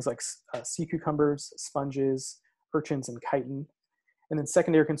were things like sea cucumbers, sponges, urchins, and chitin. And then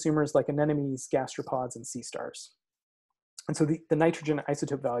secondary consumers like anemones, gastropods, and sea stars. And so the nitrogen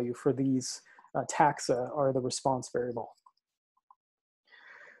isotope value for these taxa are the response variable.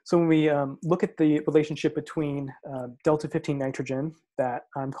 So when we look at the relationship between delta 15 nitrogen, that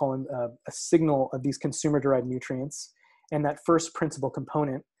I'm calling a signal of these consumer-derived nutrients, and that first principal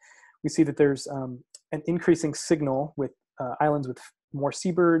component, we see that there's an increasing signal with islands with more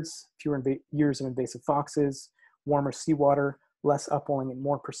seabirds, fewer years of invasive foxes, warmer seawater, less upwelling, and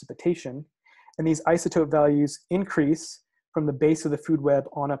more precipitation. And these isotope values increase from the base of the food web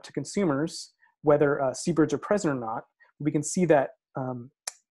on up to consumers, whether seabirds are present or not. We can see that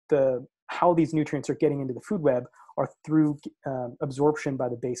how these nutrients are getting into the food web are through absorption by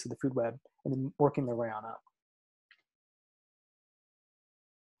the base of the food web and then working their way on up.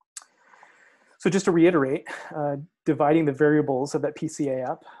 So just to reiterate, dividing the variables of that PCA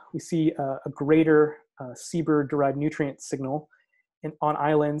up, we see a greater seabird-derived nutrient signal on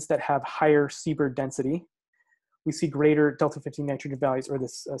islands that have higher seabird density. We see greater delta 15 nitrogen values, or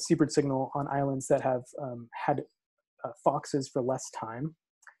this seabird signal, on islands that have had foxes for less time.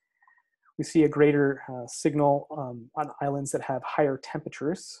 We see a greater signal on islands that have higher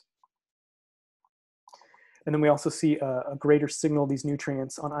temperatures. And then we also see a greater signal of these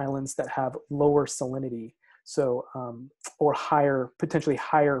nutrients on islands that have lower salinity, so or potentially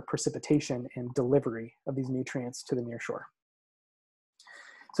higher precipitation and delivery of these nutrients to the nearshore.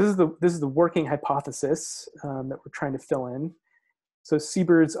 So this is the working hypothesis that we're trying to fill in. So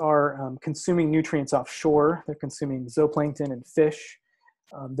seabirds are consuming nutrients offshore. They're consuming zooplankton and fish.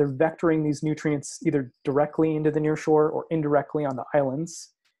 They're vectoring these nutrients either directly into the nearshore or indirectly on the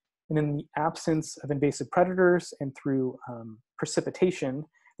islands. And in the absence of invasive predators and through precipitation,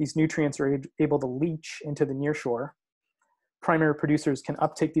 these nutrients are able to leach into the nearshore. Primary producers can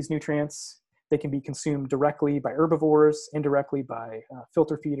uptake these nutrients. They can be consumed directly by herbivores, indirectly by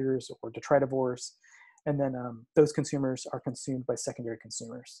filter feeders or detritivores, and then those consumers are consumed by secondary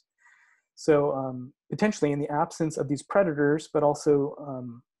consumers. So potentially in the absence of these predators, but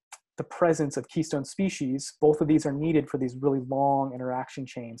also the presence of keystone species, both of these are needed for these really long interaction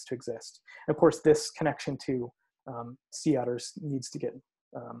chains to exist. And of course, this connection to sea otters needs to get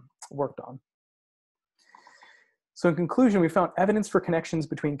worked on. So in conclusion, we found evidence for connections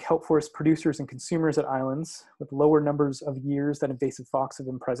between kelp forest producers and consumers at islands with lower numbers of years that invasive fox have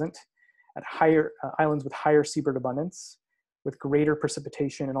been present, at higher islands with higher seabird abundance, with greater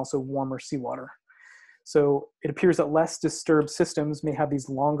precipitation and also warmer seawater. So it appears that less disturbed systems may have these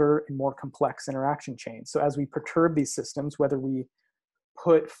longer and more complex interaction chains. So as we perturb these systems, whether we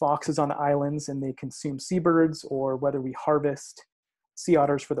put foxes on the islands and they consume seabirds, or whether we harvest sea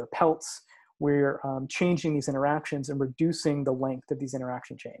otters for their pelts, we're changing these interactions and reducing the length of these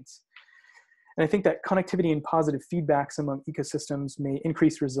interaction chains. And I think that connectivity and positive feedbacks among ecosystems may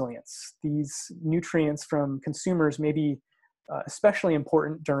increase resilience. These nutrients from consumers may be especially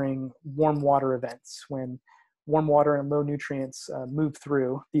important during warm water events. When warm water and low nutrients move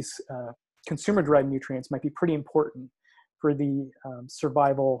through, these consumer-derived nutrients might be pretty important for the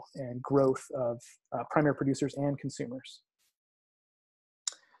survival and growth of primary producers and consumers.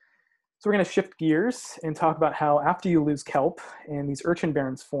 So we're going to shift gears and talk about how after you lose kelp and these urchin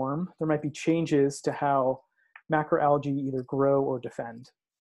barrens form, there might be changes to how macroalgae either grow or defend.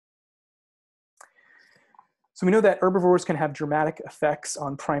 So we know that herbivores can have dramatic effects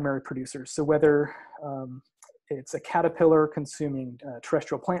on primary producers. So whether it's a caterpillar consuming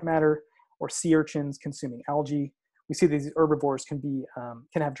terrestrial plant matter or sea urchins consuming algae, we see these herbivores can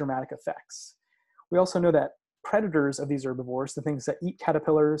have dramatic effects. We also know that predators of these herbivores, the things that eat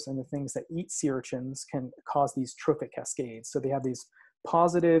caterpillars and the things that eat sea urchins, can cause these trophic cascades. So they have these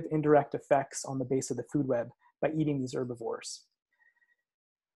positive indirect effects on the base of the food web by eating these herbivores.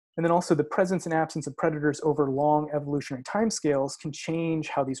 And then also the presence and absence of predators over long evolutionary timescales can change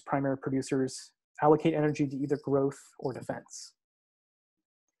how these primary producers allocate energy to either growth or defense.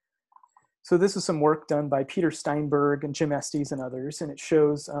 So this is some work done by Peter Steinberg and Jim Estes and others, and it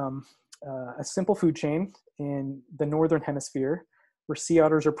shows a simple food chain in the northern hemisphere where sea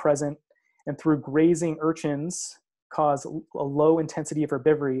otters are present, and through grazing urchins cause a low intensity of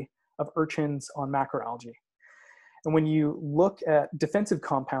herbivory of urchins on macroalgae. And when you look at defensive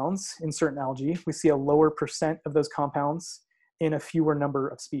compounds in certain algae, we see a lower percent of those compounds in a fewer number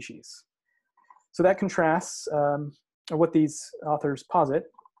of species. So that contrasts what these authors posit,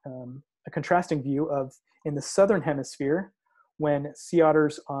 a contrasting view of in the southern hemisphere, when sea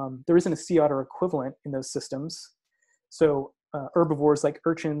otters, there isn't a sea otter equivalent in those systems. So herbivores like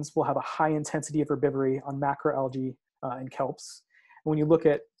urchins will have a high intensity of herbivory on macroalgae and kelps. And when you look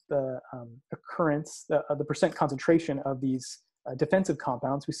at the occurrence, the percent concentration of these defensive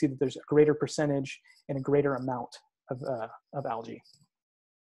compounds, we see that there's a greater percentage and a greater amount of algae.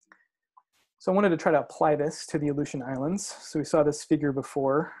 So I wanted to try to apply this to the Aleutian Islands. So we saw this figure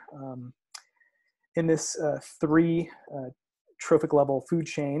before. In this three trophic level food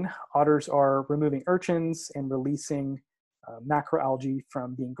chain, otters are removing urchins and releasing macroalgae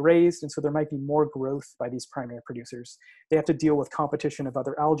from being grazed, and so there might be more growth by these primary producers. They have to deal with competition of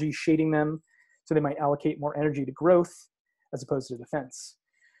other algae shading them, so they might allocate more energy to growth as opposed to defense.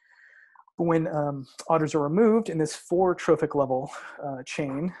 But when otters are removed in this four trophic level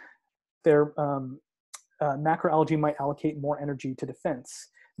chain, their macroalgae might allocate more energy to defense.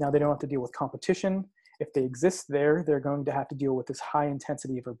 Now they don't have to deal with competition. If they exist there, they're going to have to deal with this high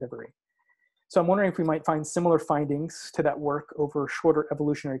intensity of herbivory. So I'm wondering if we might find similar findings to that work over shorter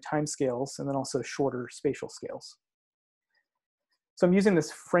evolutionary timescales and then also shorter spatial scales. So I'm using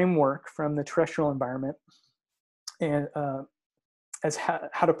this framework from the terrestrial environment and as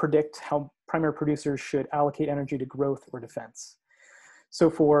how to predict how primary producers should allocate energy to growth or defense. So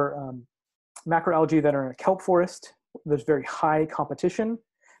for macroalgae that are in a kelp forest, there's very high competition.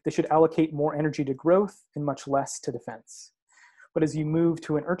 They should allocate more energy to growth and much less to defense. But as you move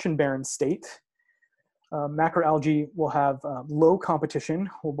to an urchin-barren state, macroalgae will have low competition,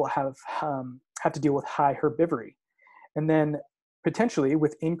 will have to deal with high herbivory. And then potentially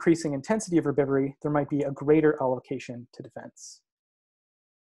with increasing intensity of herbivory, there might be a greater allocation to defense.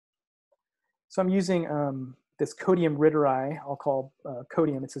 So I'm using this Codium ritteri, I'll call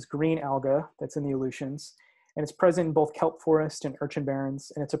Codium. It's this green alga that's in the Aleutians, and it's present in both kelp forest and urchin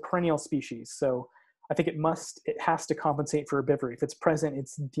barrens, and it's a perennial species. So I think it has to compensate for herbivory. If it's present,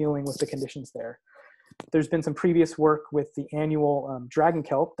 it's dealing with the conditions there. There's been some previous work with the annual dragon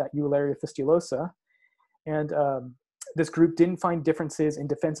kelp, that Eularia fistulosa, and this group didn't find differences in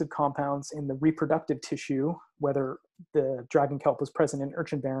defensive compounds in the reproductive tissue, whether the dragon kelp was present in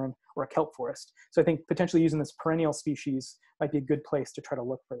urchin barren or a kelp forest. So I think potentially using this perennial species might be a good place to try to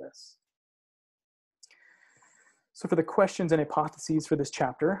look for this. So for the questions and hypotheses for this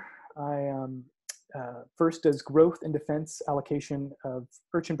chapter, first, does growth and defense allocation of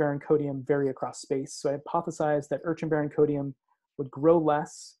urchin-barren codium vary across space? So I hypothesized that urchin-barren codium would grow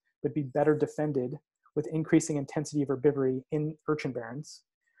less, but be better defended with increasing intensity of herbivory in urchin barrens.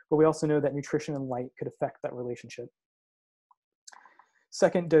 But we also know that nutrition and light could affect that relationship.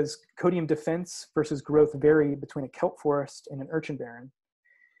 Second, does codium defense versus growth vary between a kelp forest and an urchin barren?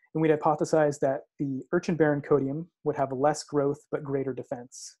 And we'd hypothesize that the urchin barren codium would have less growth but greater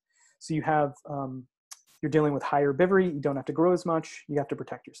defense. So you have, you're dealing with higher herbivory, you don't have to grow as much, you have to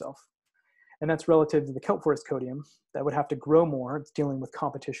protect yourself. And that's relative to the kelp forest codium that would have to grow more. It's dealing with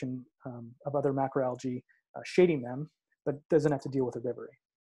competition of other macroalgae shading them, but doesn't have to deal with herbivory.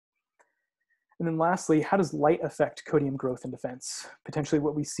 And then lastly, how does light affect codium growth and defense? Potentially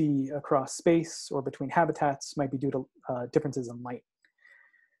what we see across space or between habitats might be due to differences in light.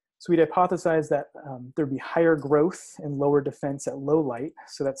 So we'd hypothesize that there'd be higher growth and lower defense at low light.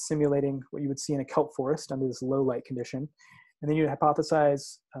 So that's simulating what you would see in a kelp forest under this low light condition. And then you'd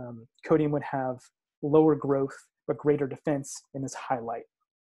hypothesize codium would have lower growth, but greater defense in this high light.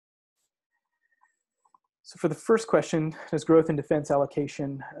 So for the first question, does growth and defense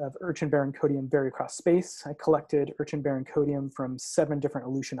allocation of urchin-barren codium vary across space? I collected urchin-barren codium from 7 different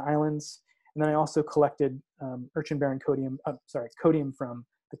Aleutian islands. And then I also collected urchin-barren codium, codium from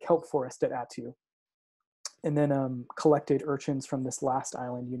the kelp forest at Attu. And then collected urchins from this last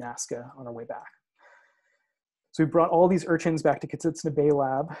island, Unasca, on our way back. So we brought all these urchins back to Kitsitsna Bay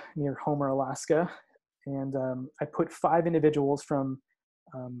Lab near Homer, Alaska. And I put 5 individuals from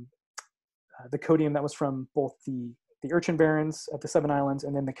the codium that was from both the urchin barrens of the 7 islands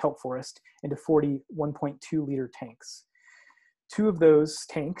and then the kelp forest into 40 1.2 liter tanks. 2 of those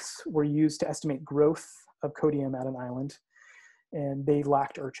tanks were used to estimate growth of codium at an island, and they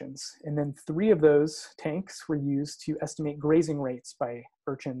lacked urchins. And then 3 of those tanks were used to estimate grazing rates by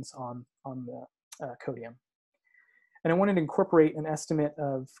urchins on the codium. And I wanted to incorporate an estimate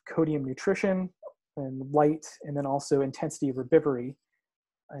of codium nutrition and light, and then also intensity of herbivory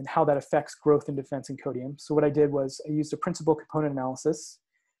and how that affects growth and defense in codium. So what I did was I used a principal component analysis.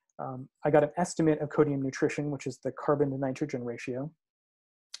 I got an estimate of codium nutrition, which is the carbon to nitrogen ratio,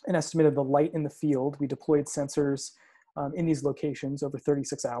 an estimate of the light in the field. We deployed sensors in these locations over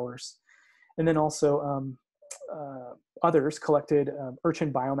 36 hours. And then also others collected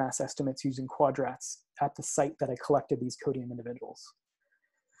urchin biomass estimates using quadrats at the site that I collected these codium individuals.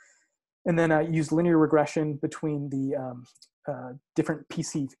 And then I used linear regression between the different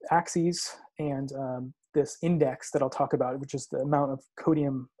PC axes and this index that I'll talk about, which is the amount of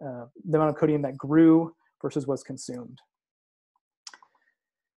codium that grew versus was consumed.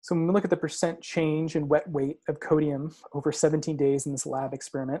 So when we look at the percent change in wet weight of codium over 17 days in this lab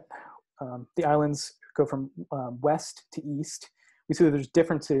experiment, the islands go from west to east. We see that there's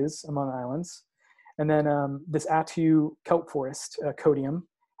differences among islands. And then this Attu kelp forest, codium,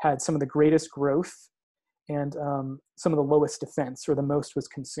 had some of the greatest growth and some of the lowest defense, or the most was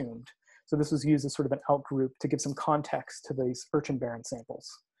consumed. So this was used as sort of an outgroup to give some context to these urchin barren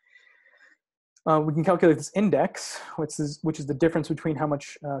samples. We can calculate this index, which is the difference between how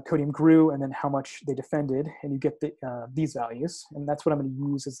much codium grew and then how much they defended, and you get these values, and that's what I'm going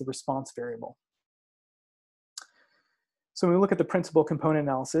to use as the response variable. So when we look at the principal component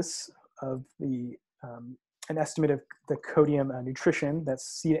analysis of an estimate of the codium nutrition, that's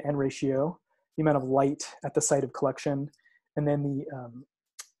C to N ratio, the amount of light at the site of collection, and then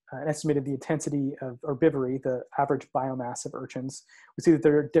an estimate of the intensity of herbivory, the average biomass of urchins, we see that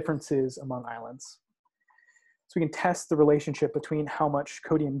there are differences among islands. So we can test the relationship between how much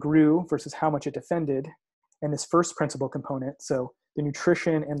codium grew versus how much it defended, and this first principal component. So the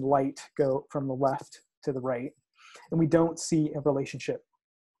nutrition and light go from the left to the right, and we don't see a relationship.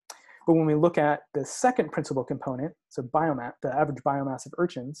 But when we look at the second principal component, so biomass, the average biomass of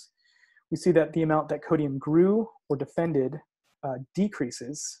urchins, we see that the amount that codium grew or defended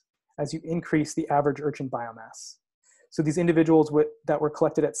decreases as you increase the average urchin biomass. So these individuals that were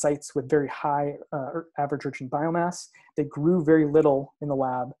collected at sites with very high average urchin biomass, they grew very little in the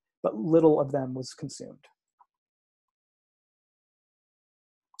lab, but little of them was consumed.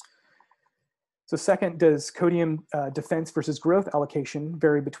 So second, does codium defense versus growth allocation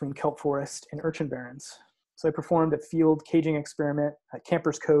vary between kelp forest and urchin barrens? So I performed a field caging experiment at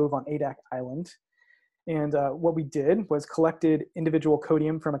Camper's Cove on Adak Island. And what we did was collected individual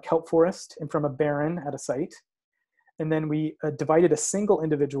codium from a kelp forest and from a barren at a site. And then we divided a single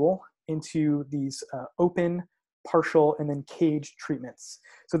individual into these open, partial, and then caged treatments.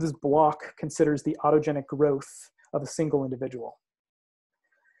 So this block considers the autogenic growth of a single individual.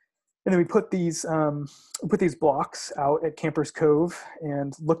 And then we put these blocks out at Camper's Cove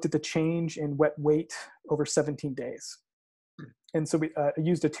and looked at the change in wet weight over 17 days. And so we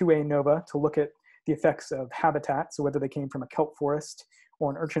used a two-way ANOVA to look at the effects of habitat, so whether they came from a kelp forest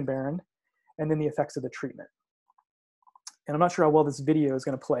or an urchin barren, and then the effects of the treatment. And I'm not sure how well this video is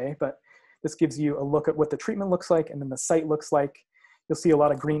going to play, but this gives you a look at what the treatment looks like and then the site looks like. You'll see a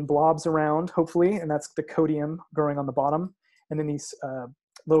lot of green blobs around, hopefully, and that's the codium growing on the bottom. And then these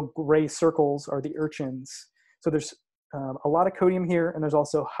little gray circles are the urchins. So there's a lot of codium here, and there's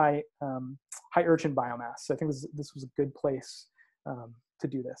also high urchin biomass. So I think this was a good place to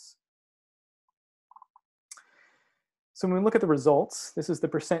do this. So when we look at the results, this is the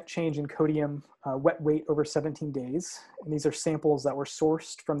percent change in codium wet weight over 17 days. And these are samples that were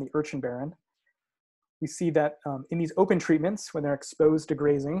sourced from the urchin barren. We see that in these open treatments, when they're exposed to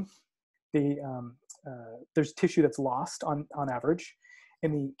grazing, there's tissue that's lost on average.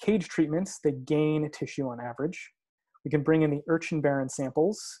 In the cage treatments, they gain tissue on average. We can bring in the urchin barren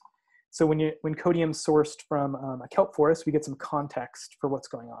samples. So when codium's sourced from a kelp forest, we get some context for what's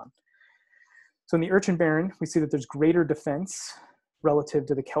going on. So in the urchin barren, we see that there's greater defense relative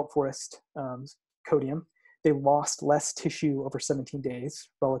to the kelp forest codium. They lost less tissue over 17 days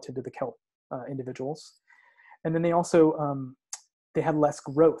relative to the kelp individuals. And then they also, they had less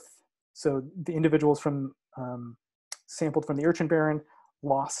growth. So the individuals sampled from the urchin barren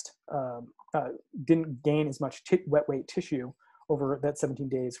didn't gain as much wet weight tissue over that 17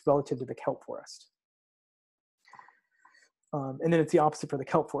 days relative to the kelp forest. And then it's the opposite for the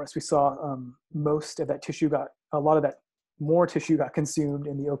kelp forest. We saw most of that tissue more tissue got consumed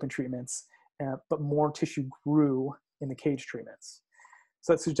in the open treatments, but more tissue grew in the cage treatments.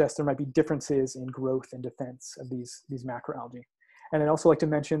 So that suggests there might be differences in growth and defense of these macroalgae. And I'd also like to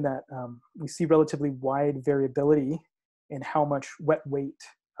mention that we see relatively wide variability in how much wet weight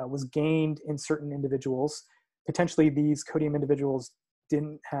was gained in certain individuals. Potentially these codium individuals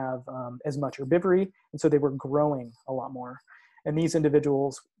didn't have as much herbivory, and so they were growing a lot more. And these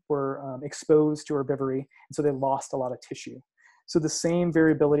individuals were exposed to herbivory, and so they lost a lot of tissue. So the same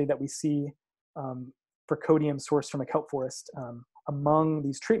variability that we see for codium sourced from a kelp forest among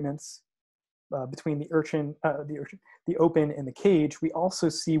these treatments between the open and the cage, we also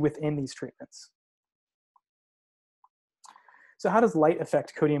see within these treatments. So how does light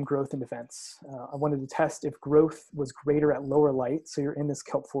affect codium growth and defense? I wanted to test if growth was greater at lower light, so you're in this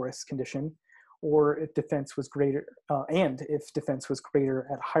kelp forest condition, or if defense was greater, and if defense was greater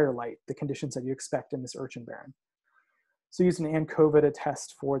at higher light, the conditions that you expect in this urchin barren. So using ANCOVA to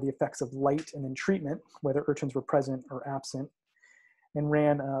test for the effects of light and then treatment, whether urchins were present or absent, and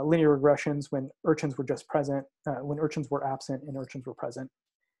ran linear regressions when urchins were just present, when urchins were absent and urchins were present.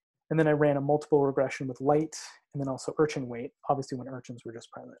 And then I ran a multiple regression with light and then also urchin weight, obviously when urchins were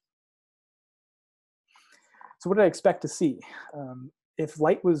just present. So what did I expect to see? If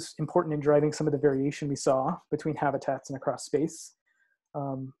light was important in driving some of the variation we saw between habitats and across space,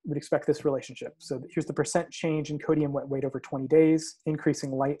 we'd expect this relationship. So here's the percent change in codium wet weight over 20 days,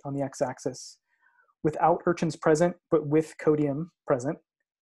 increasing light on the x-axis. Without urchins present, but with codium present,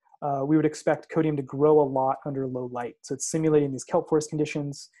 we would expect codium to grow a lot under low light. So it's simulating these kelp forest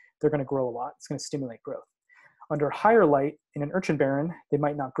conditions. They're going to grow a lot. It's going to stimulate growth. Under higher light in an urchin barren, they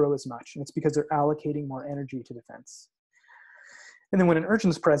might not grow as much. And it's because they're allocating more energy to defense. And then when an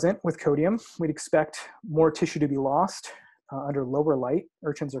urchin's present with codium, we'd expect more tissue to be lost under lower light.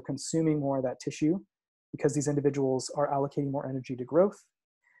 Urchins are consuming more of that tissue because these individuals are allocating more energy to growth.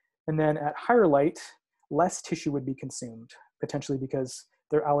 And then at higher light, less tissue would be consumed, potentially because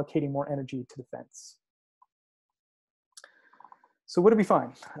they're allocating more energy to defense. So what did we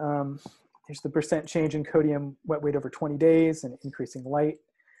find? Here's the percent change in codium wet weight over 20 days and increasing light.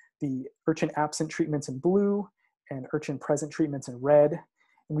 The urchin absent treatments in blue and urchin present treatments in red.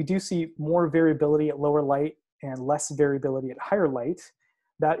 And we do see more variability at lower light and less variability at higher light.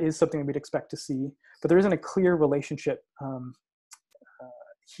 That is something we'd expect to see, but there isn't a clear relationship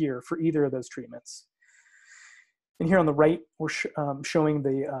here for either of those treatments. And here on the right, we're showing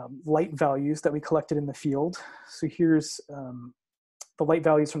the light values that we collected in the field. So here's the light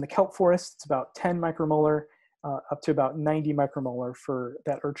values from the kelp forest. It's about 10 micromolar up to about 90 micromolar for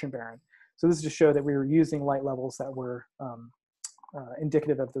that urchin barren. So this is to show that we were using light levels that were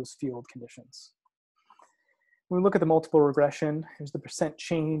indicative of those field conditions. When we look at the multiple regression, here's the percent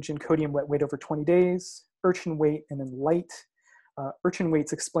change in codium wet weight over 20 days, urchin weight, and then light. Urchin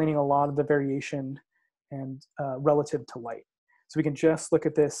weight's explaining a lot of the variation and relative to light. So we can just look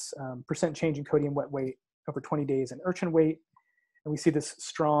at this percent change in codium wet weight over 20 days and urchin weight, and we see this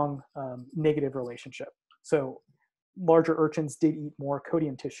strong negative relationship. So larger urchins did eat more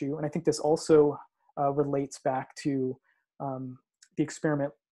codium tissue, and I think this also relates back to the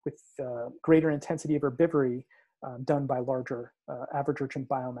experiment with greater intensity of herbivory done by larger average urchin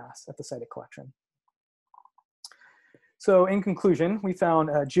biomass at the site of collection. So in conclusion, we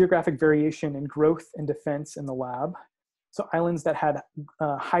found geographic variation in growth and defense in the lab. So islands that had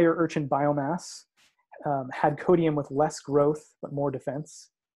higher urchin biomass had codium with less growth, but more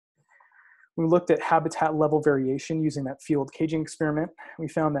defense. We looked at habitat level variation using that field caging experiment. We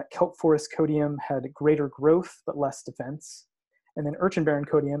found that kelp forest codium had greater growth, but less defense. And then urchin barren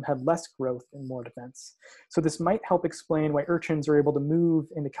codium had less growth and more defense. So this might help explain why urchins are able to move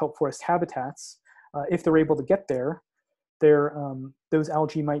into kelp forest habitats. If they're able to get there, those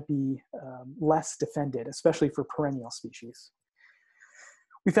algae might be less defended, especially for perennial species.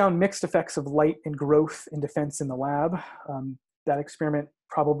 We found mixed effects of light and growth and defense in the lab. That experiment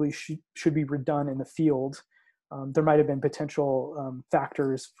probably should be redone in the field. There might have been potential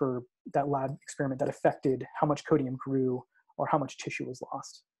factors for that lab experiment that affected how much codium grew or how much tissue was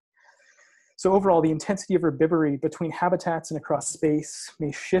lost. So overall, the intensity of herbivory between habitats and across space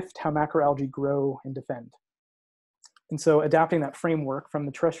may shift how macroalgae grow and defend. And so adapting that framework from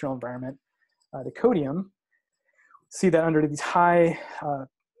the terrestrial environment to codium, see that under these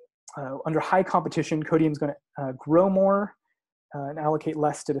under high competition, codium is going to grow more and allocate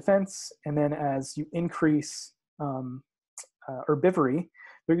less to defense. And then as you increase herbivory,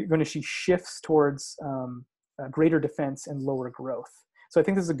 you're going to see shifts towards greater defense and lower growth. So I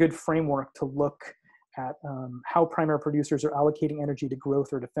think this is a good framework to look at how primary producers are allocating energy to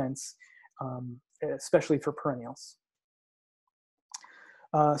growth or defense, especially for perennials.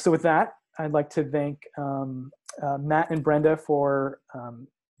 So with that, I'd like to thank Matt and Brenda for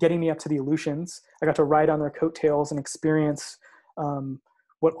getting me up to the Aleutians. I got to ride on their coattails and experience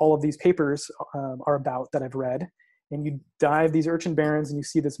what all of these papers are about that I've read. And you dive these urchin barrens and you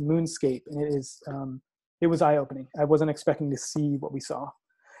see this moonscape, and it is it was eye-opening. I wasn't expecting to see what we saw.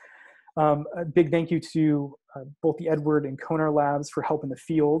 A big thank you to both the Edward and Konar labs for help in the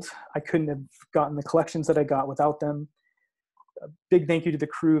field. I couldn't have gotten the collections that I got without them. A big thank you to the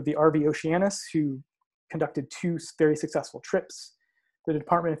crew of the RV Oceanus, who conducted 2 very successful trips, the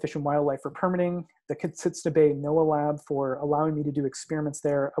Department of Fish and Wildlife for permitting, the Kitsitsa Bay NOAA lab for allowing me to do experiments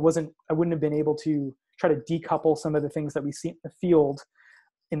there. I wouldn't have been able to try to decouple some of the things that we see in the field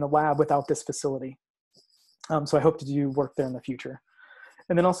in the lab without this facility. So I hope to do work there in the future.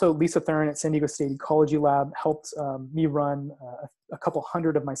 And then also Lisa Thurin at San Diego State Ecology Lab helped me run a couple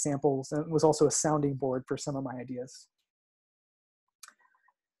hundred of my samples, and was also a sounding board for some of my ideas.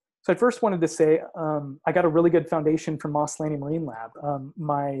 So I first wanted to say, I got a really good foundation from Moss Landing Marine Lab.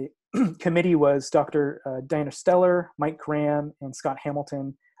 My committee was Dr. Diana Steller, Mike Graham, and Scott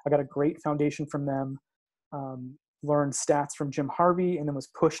Hamilton. I got a great foundation from them, learned stats from Jim Harvey, and then was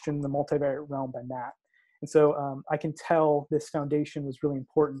pushed in the multivariate realm by Matt. And so I can tell this foundation was really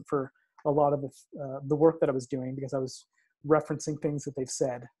important for a lot of the work that I was doing, because I was referencing things that they've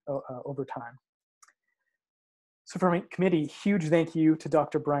said over time. So for my committee, huge thank you to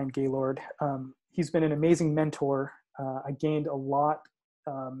Dr. Brian Gaylord. He's been an amazing mentor. I gained a lot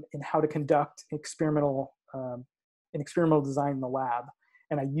in how to conduct experimental design in the lab,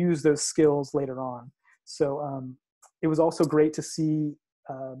 and I used those skills later on. So it was also great to see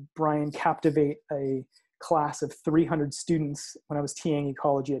Brian captivate a class of 300 students when I was TAing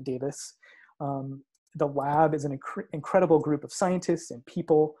ecology at Davis. The lab is an incredible group of scientists and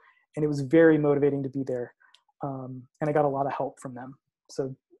people, and it was very motivating to be there. And I got a lot of help from them.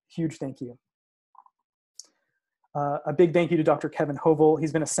 So huge thank you. A big thank you to Dr. Kevin Hovel.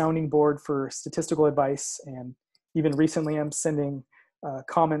 He's been a sounding board for statistical advice, and even recently I'm sending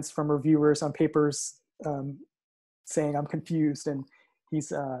comments from reviewers on papers saying I'm confused, and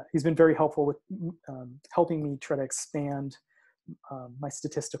he's been very helpful with helping me try to expand my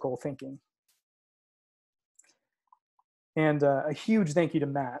statistical thinking. And a huge thank you to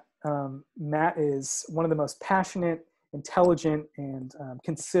Matt. Matt is one of the most passionate, intelligent, and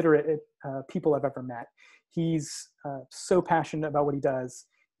considerate people I've ever met. He's so passionate about what he does.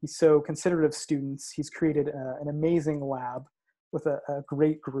 He's so considerate of students. He's created an amazing lab with a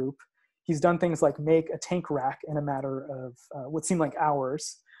great group. He's done things like make a tank rack in a matter of what seemed like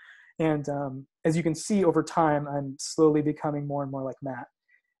hours. And as you can see over time, I'm slowly becoming more and more like Matt.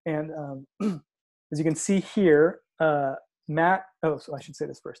 And as you can see here, Matt, so I should say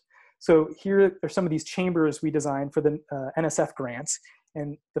this first. So here are some of these chambers we designed for the NSF grants.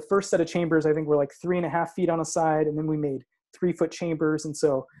 And the first set of chambers, I think, were like 3.5 feet on a side, and then we made 3-foot chambers. And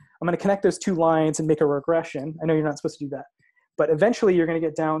so I'm going to connect those 2 lines and make a regression. I know you're not supposed to do that, but eventually you're going to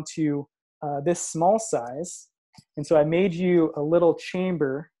get down to this small size. And so I made you a little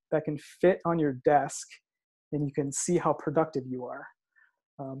chamber that can fit on your desk, and you can see how productive you are.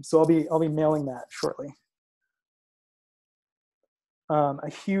 So I'll be mailing that shortly. A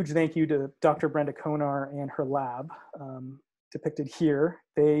huge thank you to Dr. Brenda Konar and her lab, depicted here.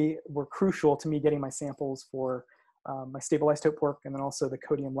 They were crucial to me getting my samples for my stable isotope work, and then also the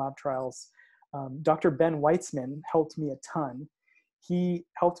Codium lab trials. Dr. Ben Weitzman helped me a ton. He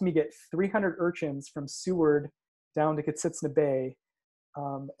helped me get 300 urchins from Seward down to Kitsitsa Bay,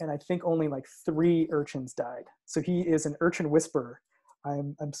 and I think only like 3 urchins died. So he is an urchin whisperer.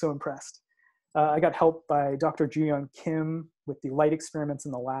 I'm so impressed. I got help by Dr. Juyeon Kim with the light experiments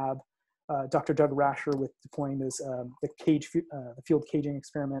in the lab, Dr. Doug Rasher with deploying those, the field caging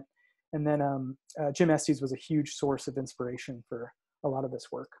experiment, and then Jim Estes was a huge source of inspiration for a lot of this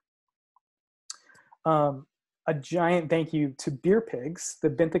work. A giant thank you to Beer Pigs, the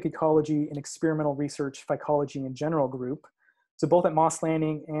Benthic Ecology and Experimental Research Phycology in General group. So both at Moss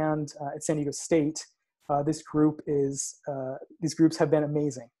Landing and at San Diego State, these groups have been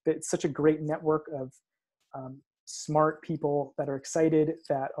amazing. It's such a great network of smart people that are excited,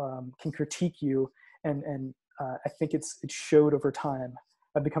 that can critique you, and I think it showed over time.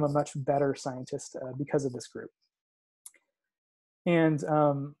 I've become a much better scientist because of this group. And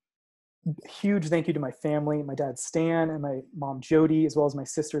huge thank you to my family, my dad Stan and my mom Jody, as well as my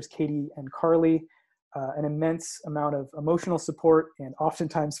sisters Katie and Carly. An immense amount of emotional support and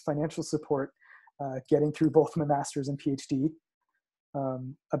oftentimes financial support getting through both my master's and PhD.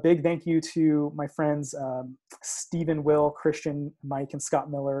 A big thank you to my friends Stephen, Will, Christian, Mike, and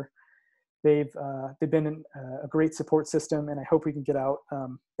Scott Miller. They've been a great support system, and I hope we can get out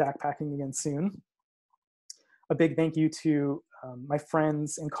backpacking again soon. A big thank you to my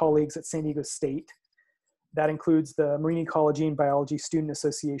friends and colleagues at San Diego State. That includes the Marine Ecology and Biology Student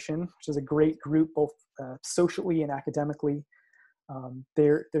Association, which is a great group both socially and academically.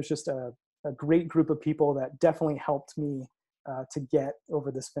 There's just a a great group of people that definitely helped me to get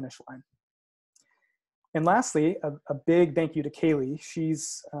over this finish line. And lastly, a big thank you to Kaylee.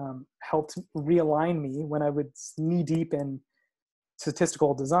 She's helped realign me when I was knee deep in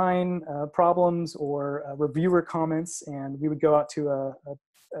statistical design problems or reviewer comments, and we would go out to a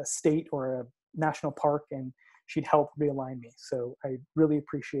state or a national park, and she'd help realign me. So I really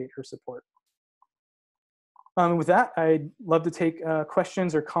appreciate her support. With that, I'd love to take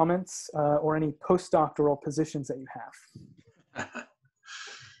questions or comments or any postdoctoral positions that you have.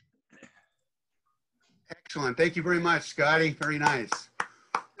 Excellent. Thank you very much, Scotty. Very nice.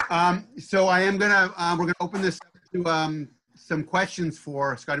 So I am gonna, we're gonna open this up to some questions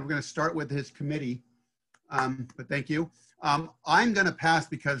for Scotty. We're gonna start with his committee, but thank you. I'm gonna pass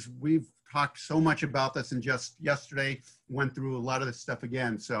because we've talked so much about this and just yesterday went through a lot of this stuff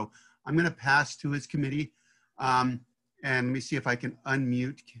again. So I'm gonna pass to his committee. And let me see if I can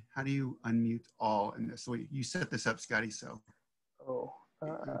unmute. How do you unmute all in this? So you set this up, Scotty, so. Oh,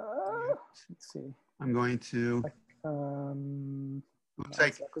 let's see. I'm going to, looks like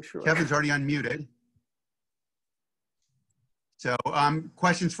exactly sure. Kevin's already unmuted. So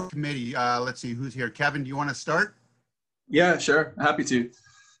questions for committee. Let's see who's here. Kevin, do you want to start? Yeah, sure. Happy to.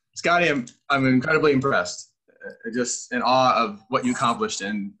 Scotty, I'm incredibly impressed. Just in awe of what you accomplished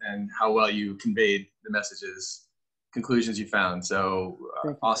and how well you conveyed the messages, conclusions you found. So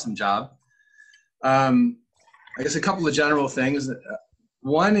awesome job. I guess a couple of general things.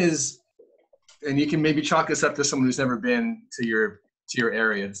 One is, and you can maybe chalk this up to someone who's never been to your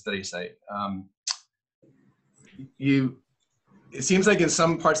area and study site. It seems like in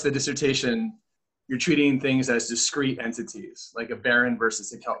some parts of the dissertation, you're treating things as discrete entities, like a barren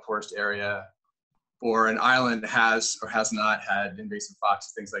versus a kelp forest area, or an island has or has not had invasive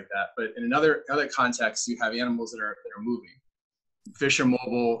foxes, things like that. But in other contexts, you have animals that are moving. Fish are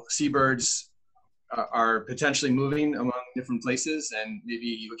mobile, seabirds are potentially moving among different places, and maybe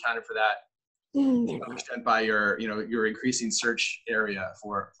you accounted for that to some extent by your increasing search area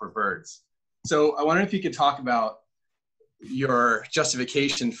for birds. So I wonder if you could talk about your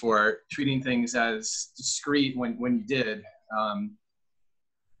justification for treating things as discrete when you did,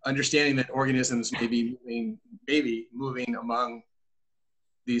 understanding that organisms may be moving among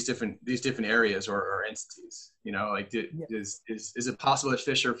these different areas or entities. You know, like is it possible that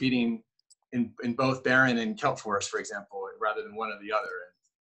fish are feeding in both barren and kelp forests, for example, rather than one or the other?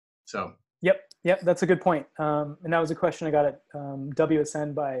 So. Yep, that's a good point. And that was a question I got at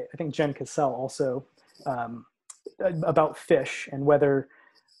WSN by, I think, Jen Cassell also, about fish and whether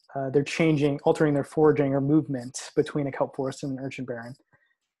they're altering their foraging or movement between a kelp forest and an urchin barren.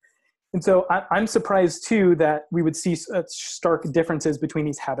 And so I'm surprised too that we would see stark differences between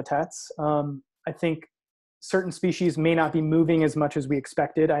these habitats. I think certain species may not be moving as much as we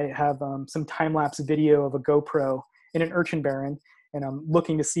expected. I have some time-lapse video of a GoPro in an urchin barren, and I'm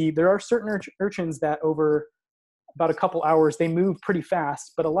looking to see, there are certain urchins that over about a couple hours, they move pretty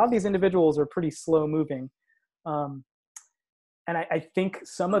fast, but a lot of these individuals are pretty slow moving. And I think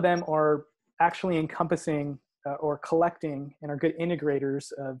some of them are actually encompassing or collecting and are good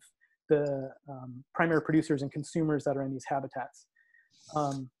integrators of the primary producers and consumers that are in these habitats.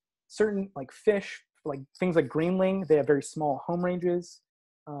 Certain like fish, like things like greenling, they have very small home ranges,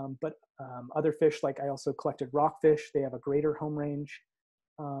 but other fish, like I also collected rockfish, they have a greater home range.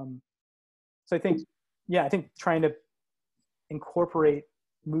 So I think trying to incorporate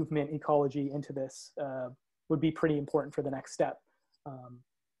movement ecology into this would be pretty important for the next step.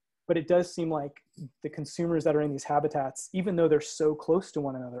 But it does seem like the consumers that are in these habitats, even though they're so close to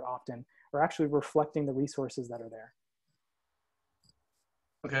one another often, are actually reflecting the resources that are there.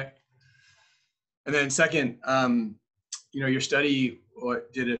 Okay. And then second, your study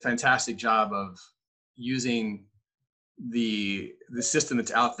did a fantastic job of using the system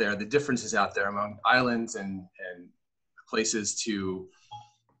that's out there, the differences out there among islands and places to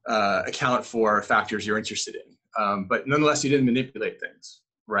account for factors you're interested in. But nonetheless, you didn't manipulate things,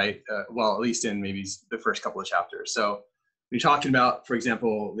 right? Well, at least in maybe the first couple of chapters. So when you're talking about, for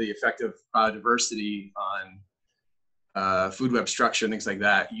example, the effect of biodiversity on food web structure and things like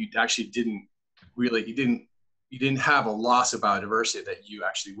that, you actually didn't have a loss of biodiversity that you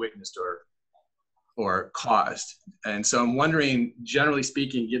actually witnessed or caused. And so I'm wondering, generally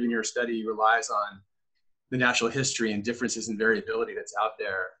speaking, given your study relies on the natural history and differences in variability that's out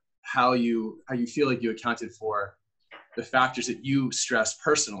there, how you feel like you accounted for the factors that you stress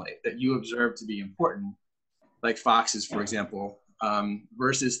personally, that you observe to be important, like foxes, for example,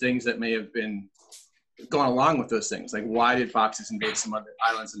 versus things that may have been going along with those things. Like, why did foxes invade some other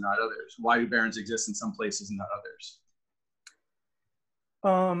islands and not others? Why do barrens exist in some places and not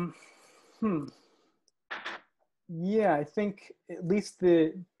others? Yeah, I think at least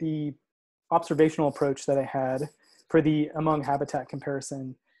the observational approach that I had for the among habitat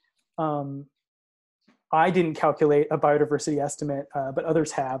comparison, I didn't calculate a biodiversity estimate, but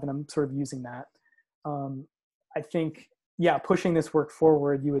others have, and I'm sort of using that. I think, yeah, pushing this work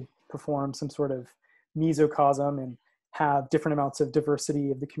forward, you would perform some sort of mesocosm and have different amounts of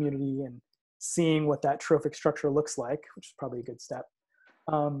diversity of the community and seeing what that trophic structure looks like, which is probably a good step.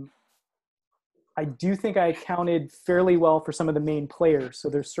 I do think I accounted fairly well for some of the main players. So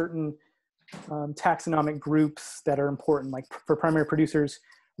there's certain taxonomic groups that are important, like for primary producers,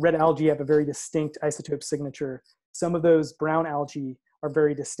 red algae have a very distinct isotope signature. Some of those brown algae are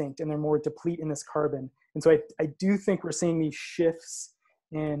very distinct and they're more deplete in this carbon. And so I do think we're seeing these shifts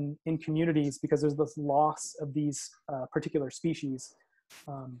in communities because there's this loss of these particular species.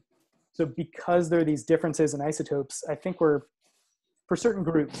 So because there are these differences in isotopes, I think for certain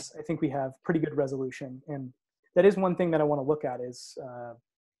groups, I think we have pretty good resolution. And that is one thing that I want to look at is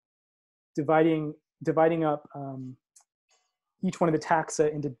dividing up each one of the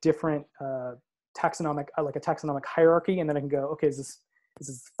taxa into different taxonomic, like a taxonomic hierarchy. And then I can go, okay, is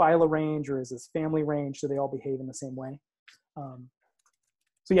this phyla range or is this family range? Do they all behave in the same way?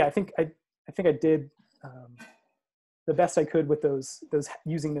 So yeah, I think I did the best I could with those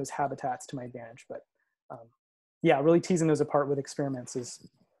using those habitats to my advantage. But yeah, really teasing those apart with experiments is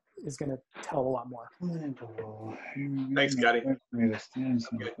going to tell a lot more. Thanks, Scotty.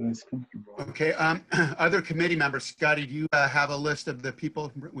 Okay, other committee members. Scotty, do you have a list of the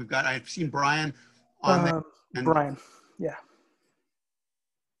people we've got? I've seen Brian on there. And Brian, yeah.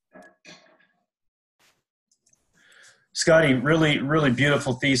 Scotty, really, really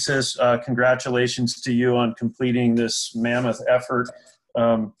beautiful thesis. Congratulations to you on completing this mammoth effort.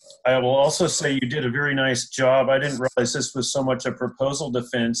 I will also say you did a very nice job. I didn't realize this was so much a proposal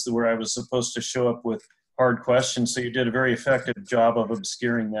defense where I was supposed to show up with hard questions. So you did a very effective job of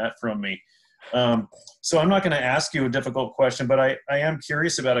obscuring that from me. So I'm not going to ask you a difficult question, but I am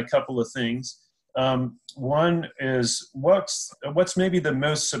curious about a couple of things. One is what's maybe the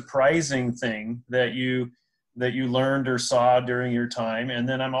most surprising thing that you learned or saw during your time? And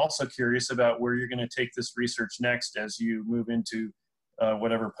then I'm also curious about where you're going to take this research next as you move into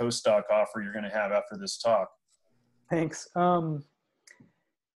whatever postdoc offer you're going to have after this talk. Thanks.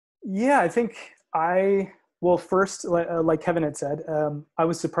 Yeah, I think well, first, like Kevin had said, I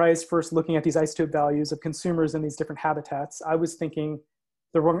was surprised first looking at these isotope values of consumers in these different habitats. I was thinking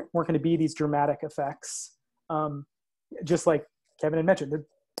there weren't going to be these dramatic effects. Just like Kevin had mentioned, the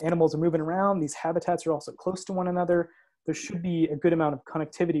animals are moving around. These habitats are also close to one another. There should be a good amount of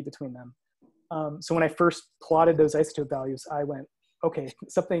connectivity between them. So when I first plotted those isotope values, I went, okay,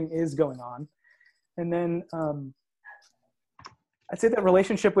 something is going on. And then I'd say that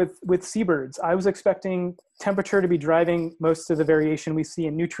relationship with seabirds, I was expecting temperature to be driving most of the variation we see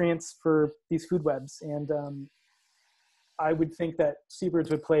in nutrients for these food webs. And I would think that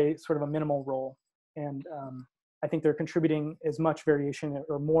seabirds would play sort of a minimal role. And I think they're contributing as much variation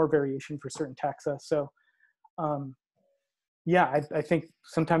or more variation for certain taxa. So yeah, I think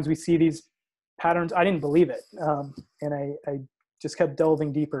sometimes we see these patterns. I didn't believe it. And I just kept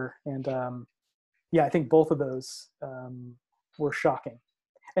delving deeper. And yeah, I think both of those were shocking.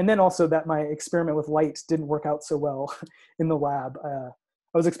 And then also that my experiment with light didn't work out so well in the lab. I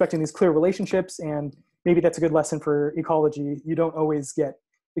was expecting these clear relationships, and maybe that's a good lesson for ecology. You don't always get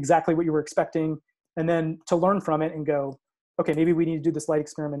exactly what you were expecting, and then to learn from it and go, okay, maybe we need to do this light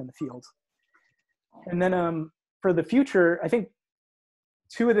experiment in the field. And then for the future, I think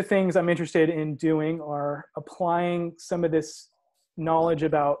two of the things I'm interested in doing are applying some of this knowledge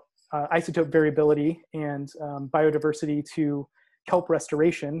about isotope variability and biodiversity to kelp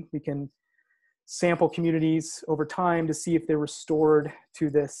restoration. We can sample communities over time to see if they're restored to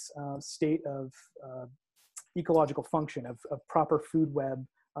this state of ecological function of proper food web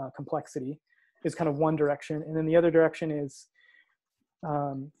complexity is kind of one direction. And then the other direction is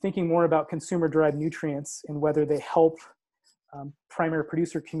thinking more about consumer-derived nutrients and whether they help primary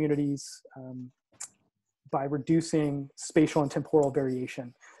producer communities by reducing spatial and temporal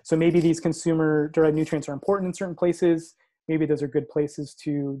variation. So maybe these consumer-derived nutrients are important in certain places. Maybe those are good places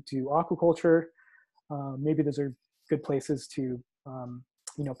to do aquaculture. Maybe those are good places to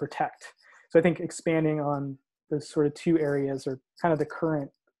protect. So I think expanding on those sort of two areas are kind of the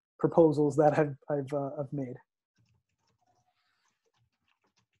current proposals that I've made.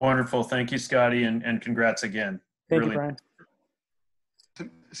 Wonderful. Thank you, Scotty, and congrats again. Thank you, Brian.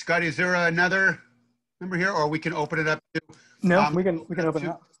 Scotty, is there another number here, or we can open it up to? No, we can open it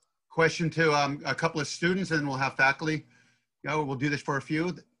up. Question to a couple of students, and we'll have faculty. We'll do this for a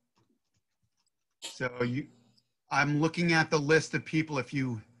few. So I'm looking at the list of people. If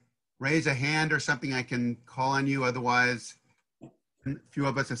you raise a hand or something, I can call on you. Otherwise, a few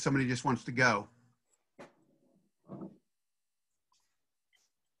of us, if somebody just wants to go.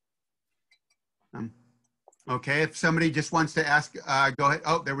 Okay, if somebody just wants to ask, go ahead.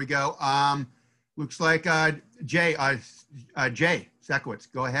 Oh, there we go. Looks like Jay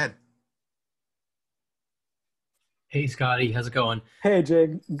Sakowitz, go ahead. Hey, Scotty, how's it going? Hey,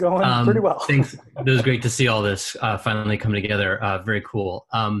 Jay, going pretty well. Thanks. It was great to see all this finally come together. Very cool.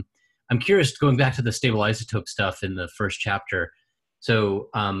 I'm curious, going back to the stable isotope stuff in the first chapter. So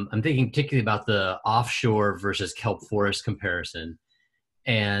I'm thinking particularly about the offshore versus kelp forest comparison.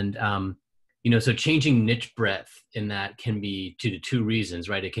 And, so changing niche breadth in that can be due to two reasons,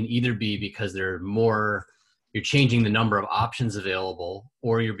 right? It can either be because you're changing the number of options available,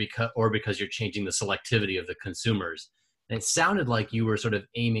 or because you're changing the selectivity of the consumers. And it sounded like you were sort of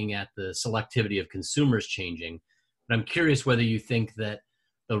aiming at the selectivity of consumers changing, but I'm curious whether you think that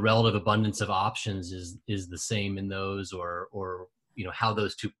the relative abundance of options is the same in those, or how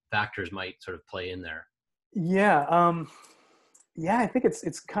those two factors might sort of play in there. Yeah, I think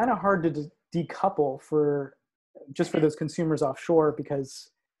it's kind of hard to decouple for those consumers offshore, because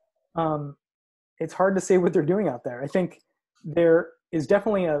it's hard to say what they're doing out there. I think there is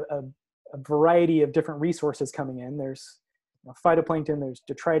definitely a variety of different resources coming in. There's phytoplankton, there's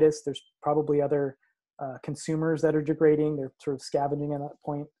detritus, there's probably other consumers that are degrading. They're sort of scavenging at that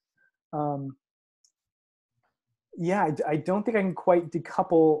point. I don't think I can quite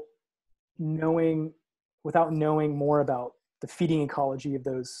decouple without knowing more about the feeding ecology of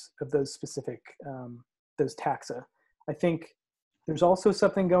those specific those taxa. I think there's also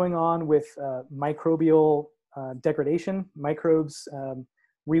something going on with microbial degradation, microbes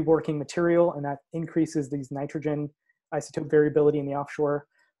reworking material, and that increases these nitrogen isotope variability in the offshore.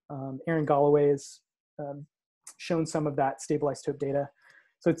 Aaron Galloway has shown some of that stable isotope data.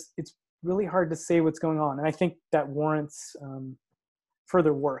 So it's really hard to say what's going on. And I think that warrants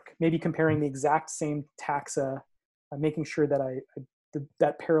further work, maybe comparing the exact same taxa, making sure that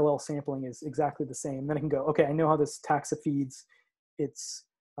that parallel sampling is exactly the same. Then I can go, okay, I know how this taxa feeds. It's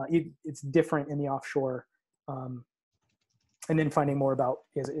different in the offshore. And then finding more about,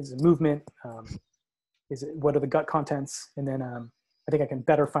 is it movement? What are the gut contents? And then I think I can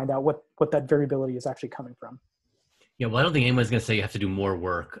better find out what that variability is actually coming from. Yeah, well, I don't think anyone's going to say you have to do more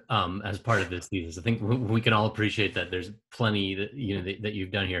work as part of this thesis. I think we can all appreciate that there's plenty that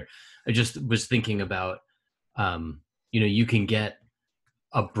you've done here. I just was thinking about, you can get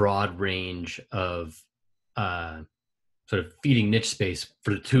a broad range of sort of feeding niche space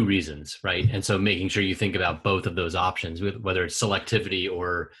for two reasons, right? And so making sure you think about both of those options, whether it's selectivity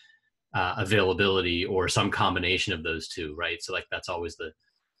or availability or some combination of those two, right? So that's always the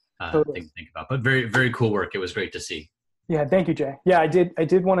Totally. thing to think about. But very, very cool work. It was great to see. Yeah, thank you, Jay. Yeah, I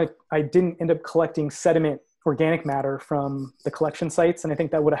didn't end up collecting sediment organic matter from the collection sites, and I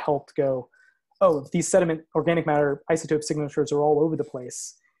think that would have helped go, if these sediment organic matter isotope signatures are all over the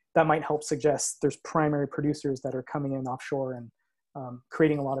place, that might help suggest there's primary producers that are coming in offshore and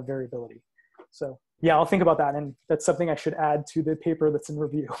creating a lot of variability. So yeah, I'll think about that, and that's something I should add to the paper that's in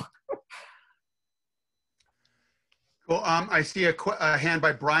review. Cool. I see a hand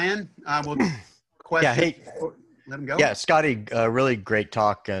by Brian. Question. Yeah, hey. Let him go. Yeah, Scotty, really great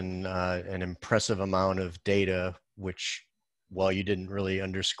talk and an impressive amount of data, which, while you didn't really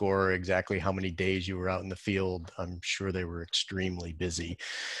underscore exactly how many days you were out in the field, I'm sure they were extremely busy.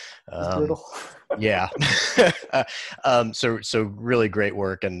 Brutal. Yeah. So really great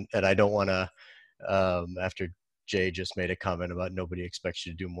work. And I don't want to, after Jay just made a comment about nobody expects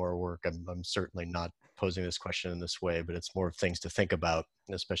you to do more work, I'm certainly not posing this question in this way, but it's more of things to think about,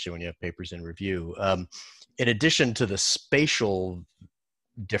 especially when you have papers in review. In addition to the spatial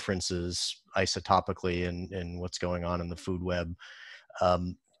differences isotopically in what's going on in the food web,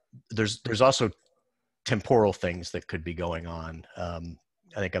 there's also temporal things that could be going on.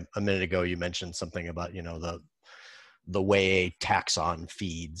 I think a minute ago you mentioned something about the way a taxon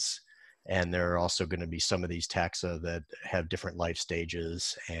feeds, and there are also going to be some of these taxa that have different life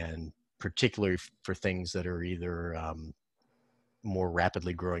stages, and particularly for things that are either more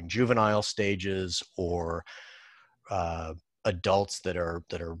rapidly growing juvenile stages or adults that are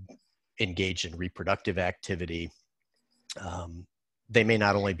engaged in reproductive activity. They may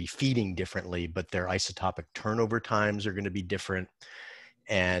not only be feeding differently, but their isotopic turnover times are going to be different.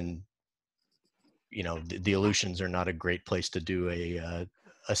 And the Aleutians are not a great place to do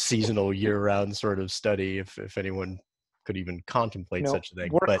a seasonal year-round sort of study, if anyone could even contemplate such a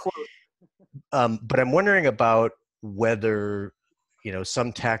thing. But I'm wondering about whether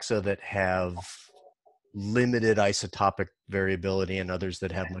some taxa that have limited isotopic variability and others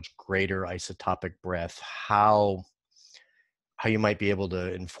that have much greater isotopic breadth, how you might be able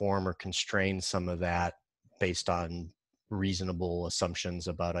to inform or constrain some of that based on reasonable assumptions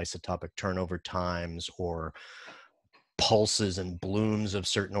about isotopic turnover times or pulses and blooms of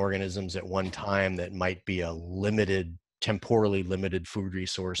certain organisms at one time that might be a temporally limited food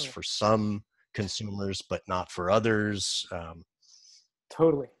resource for some consumers, but not for others.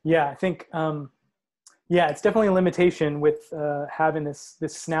 Totally. Yeah, I think, yeah, it's definitely a limitation with having this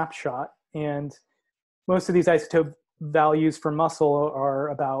snapshot. And most of these isotope values for mussel are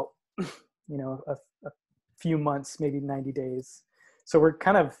about, a few months, maybe 90 days. So we're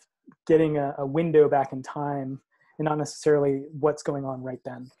kind of getting a window back in time and not necessarily what's going on right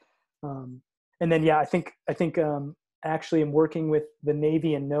then. And then, yeah, I think actually I'm working with the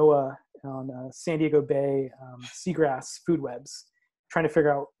Navy and NOAA on San Diego Bay seagrass food webs, trying to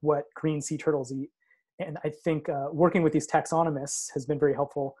figure out what green sea turtles eat. And I think working with these taxonomists has been very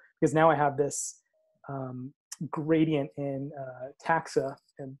helpful because now I have this gradient in taxa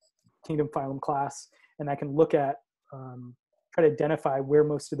and kingdom, phylum, class, and I can look at, try to identify where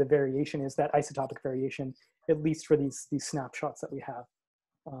most of the variation is, that isotopic variation, at least for these snapshots that we have.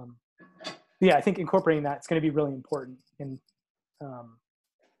 Yeah, I think incorporating that is going to be really important. And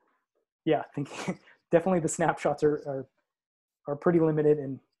yeah, I think definitely the snapshots are pretty limited,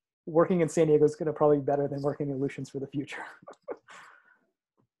 and working in San Diego is going to probably be better than working in Aleutians for the future.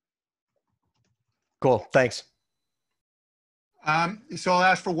 Cool, thanks. So I'll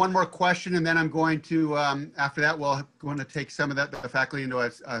ask for one more question, and then I'm going to, after that, we're going to take some of the faculty into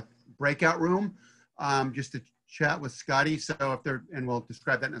a breakout room just to chat with Scotty. So if there, and we'll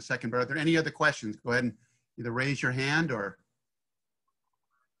describe that in a second, but are there any other questions? Go ahead and either raise your hand or,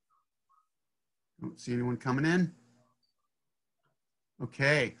 I don't see anyone coming in.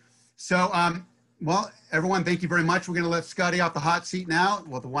 Okay, so, well, everyone, thank you very much. We're going to let Scotty off the hot seat now,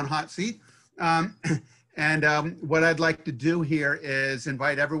 well, the one hot seat. And what I'd like to do here is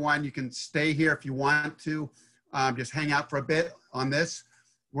invite everyone. You can stay here if you want to, just hang out for a bit on this.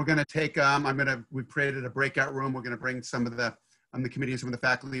 We're going to take, we've created a breakout room. We're going to bring some of the committee and some of the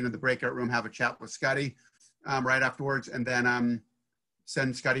faculty into the breakout room, have a chat with Scotty right afterwards, and then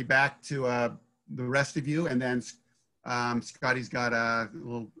send Scotty back to the rest of you. And then Scotty's got a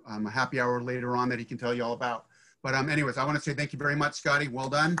little happy hour later on that he can tell you all about. But anyways, I want to say thank you very much, Scotty. Well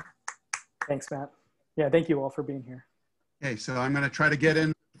done. Thanks, Matt. Yeah, thank you all for being here. Okay, so I'm going to try to get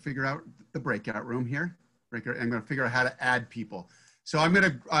in, figure out the breakout room here. I'm going to figure out how to add people. So I'm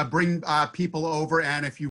going to bring people over, and if you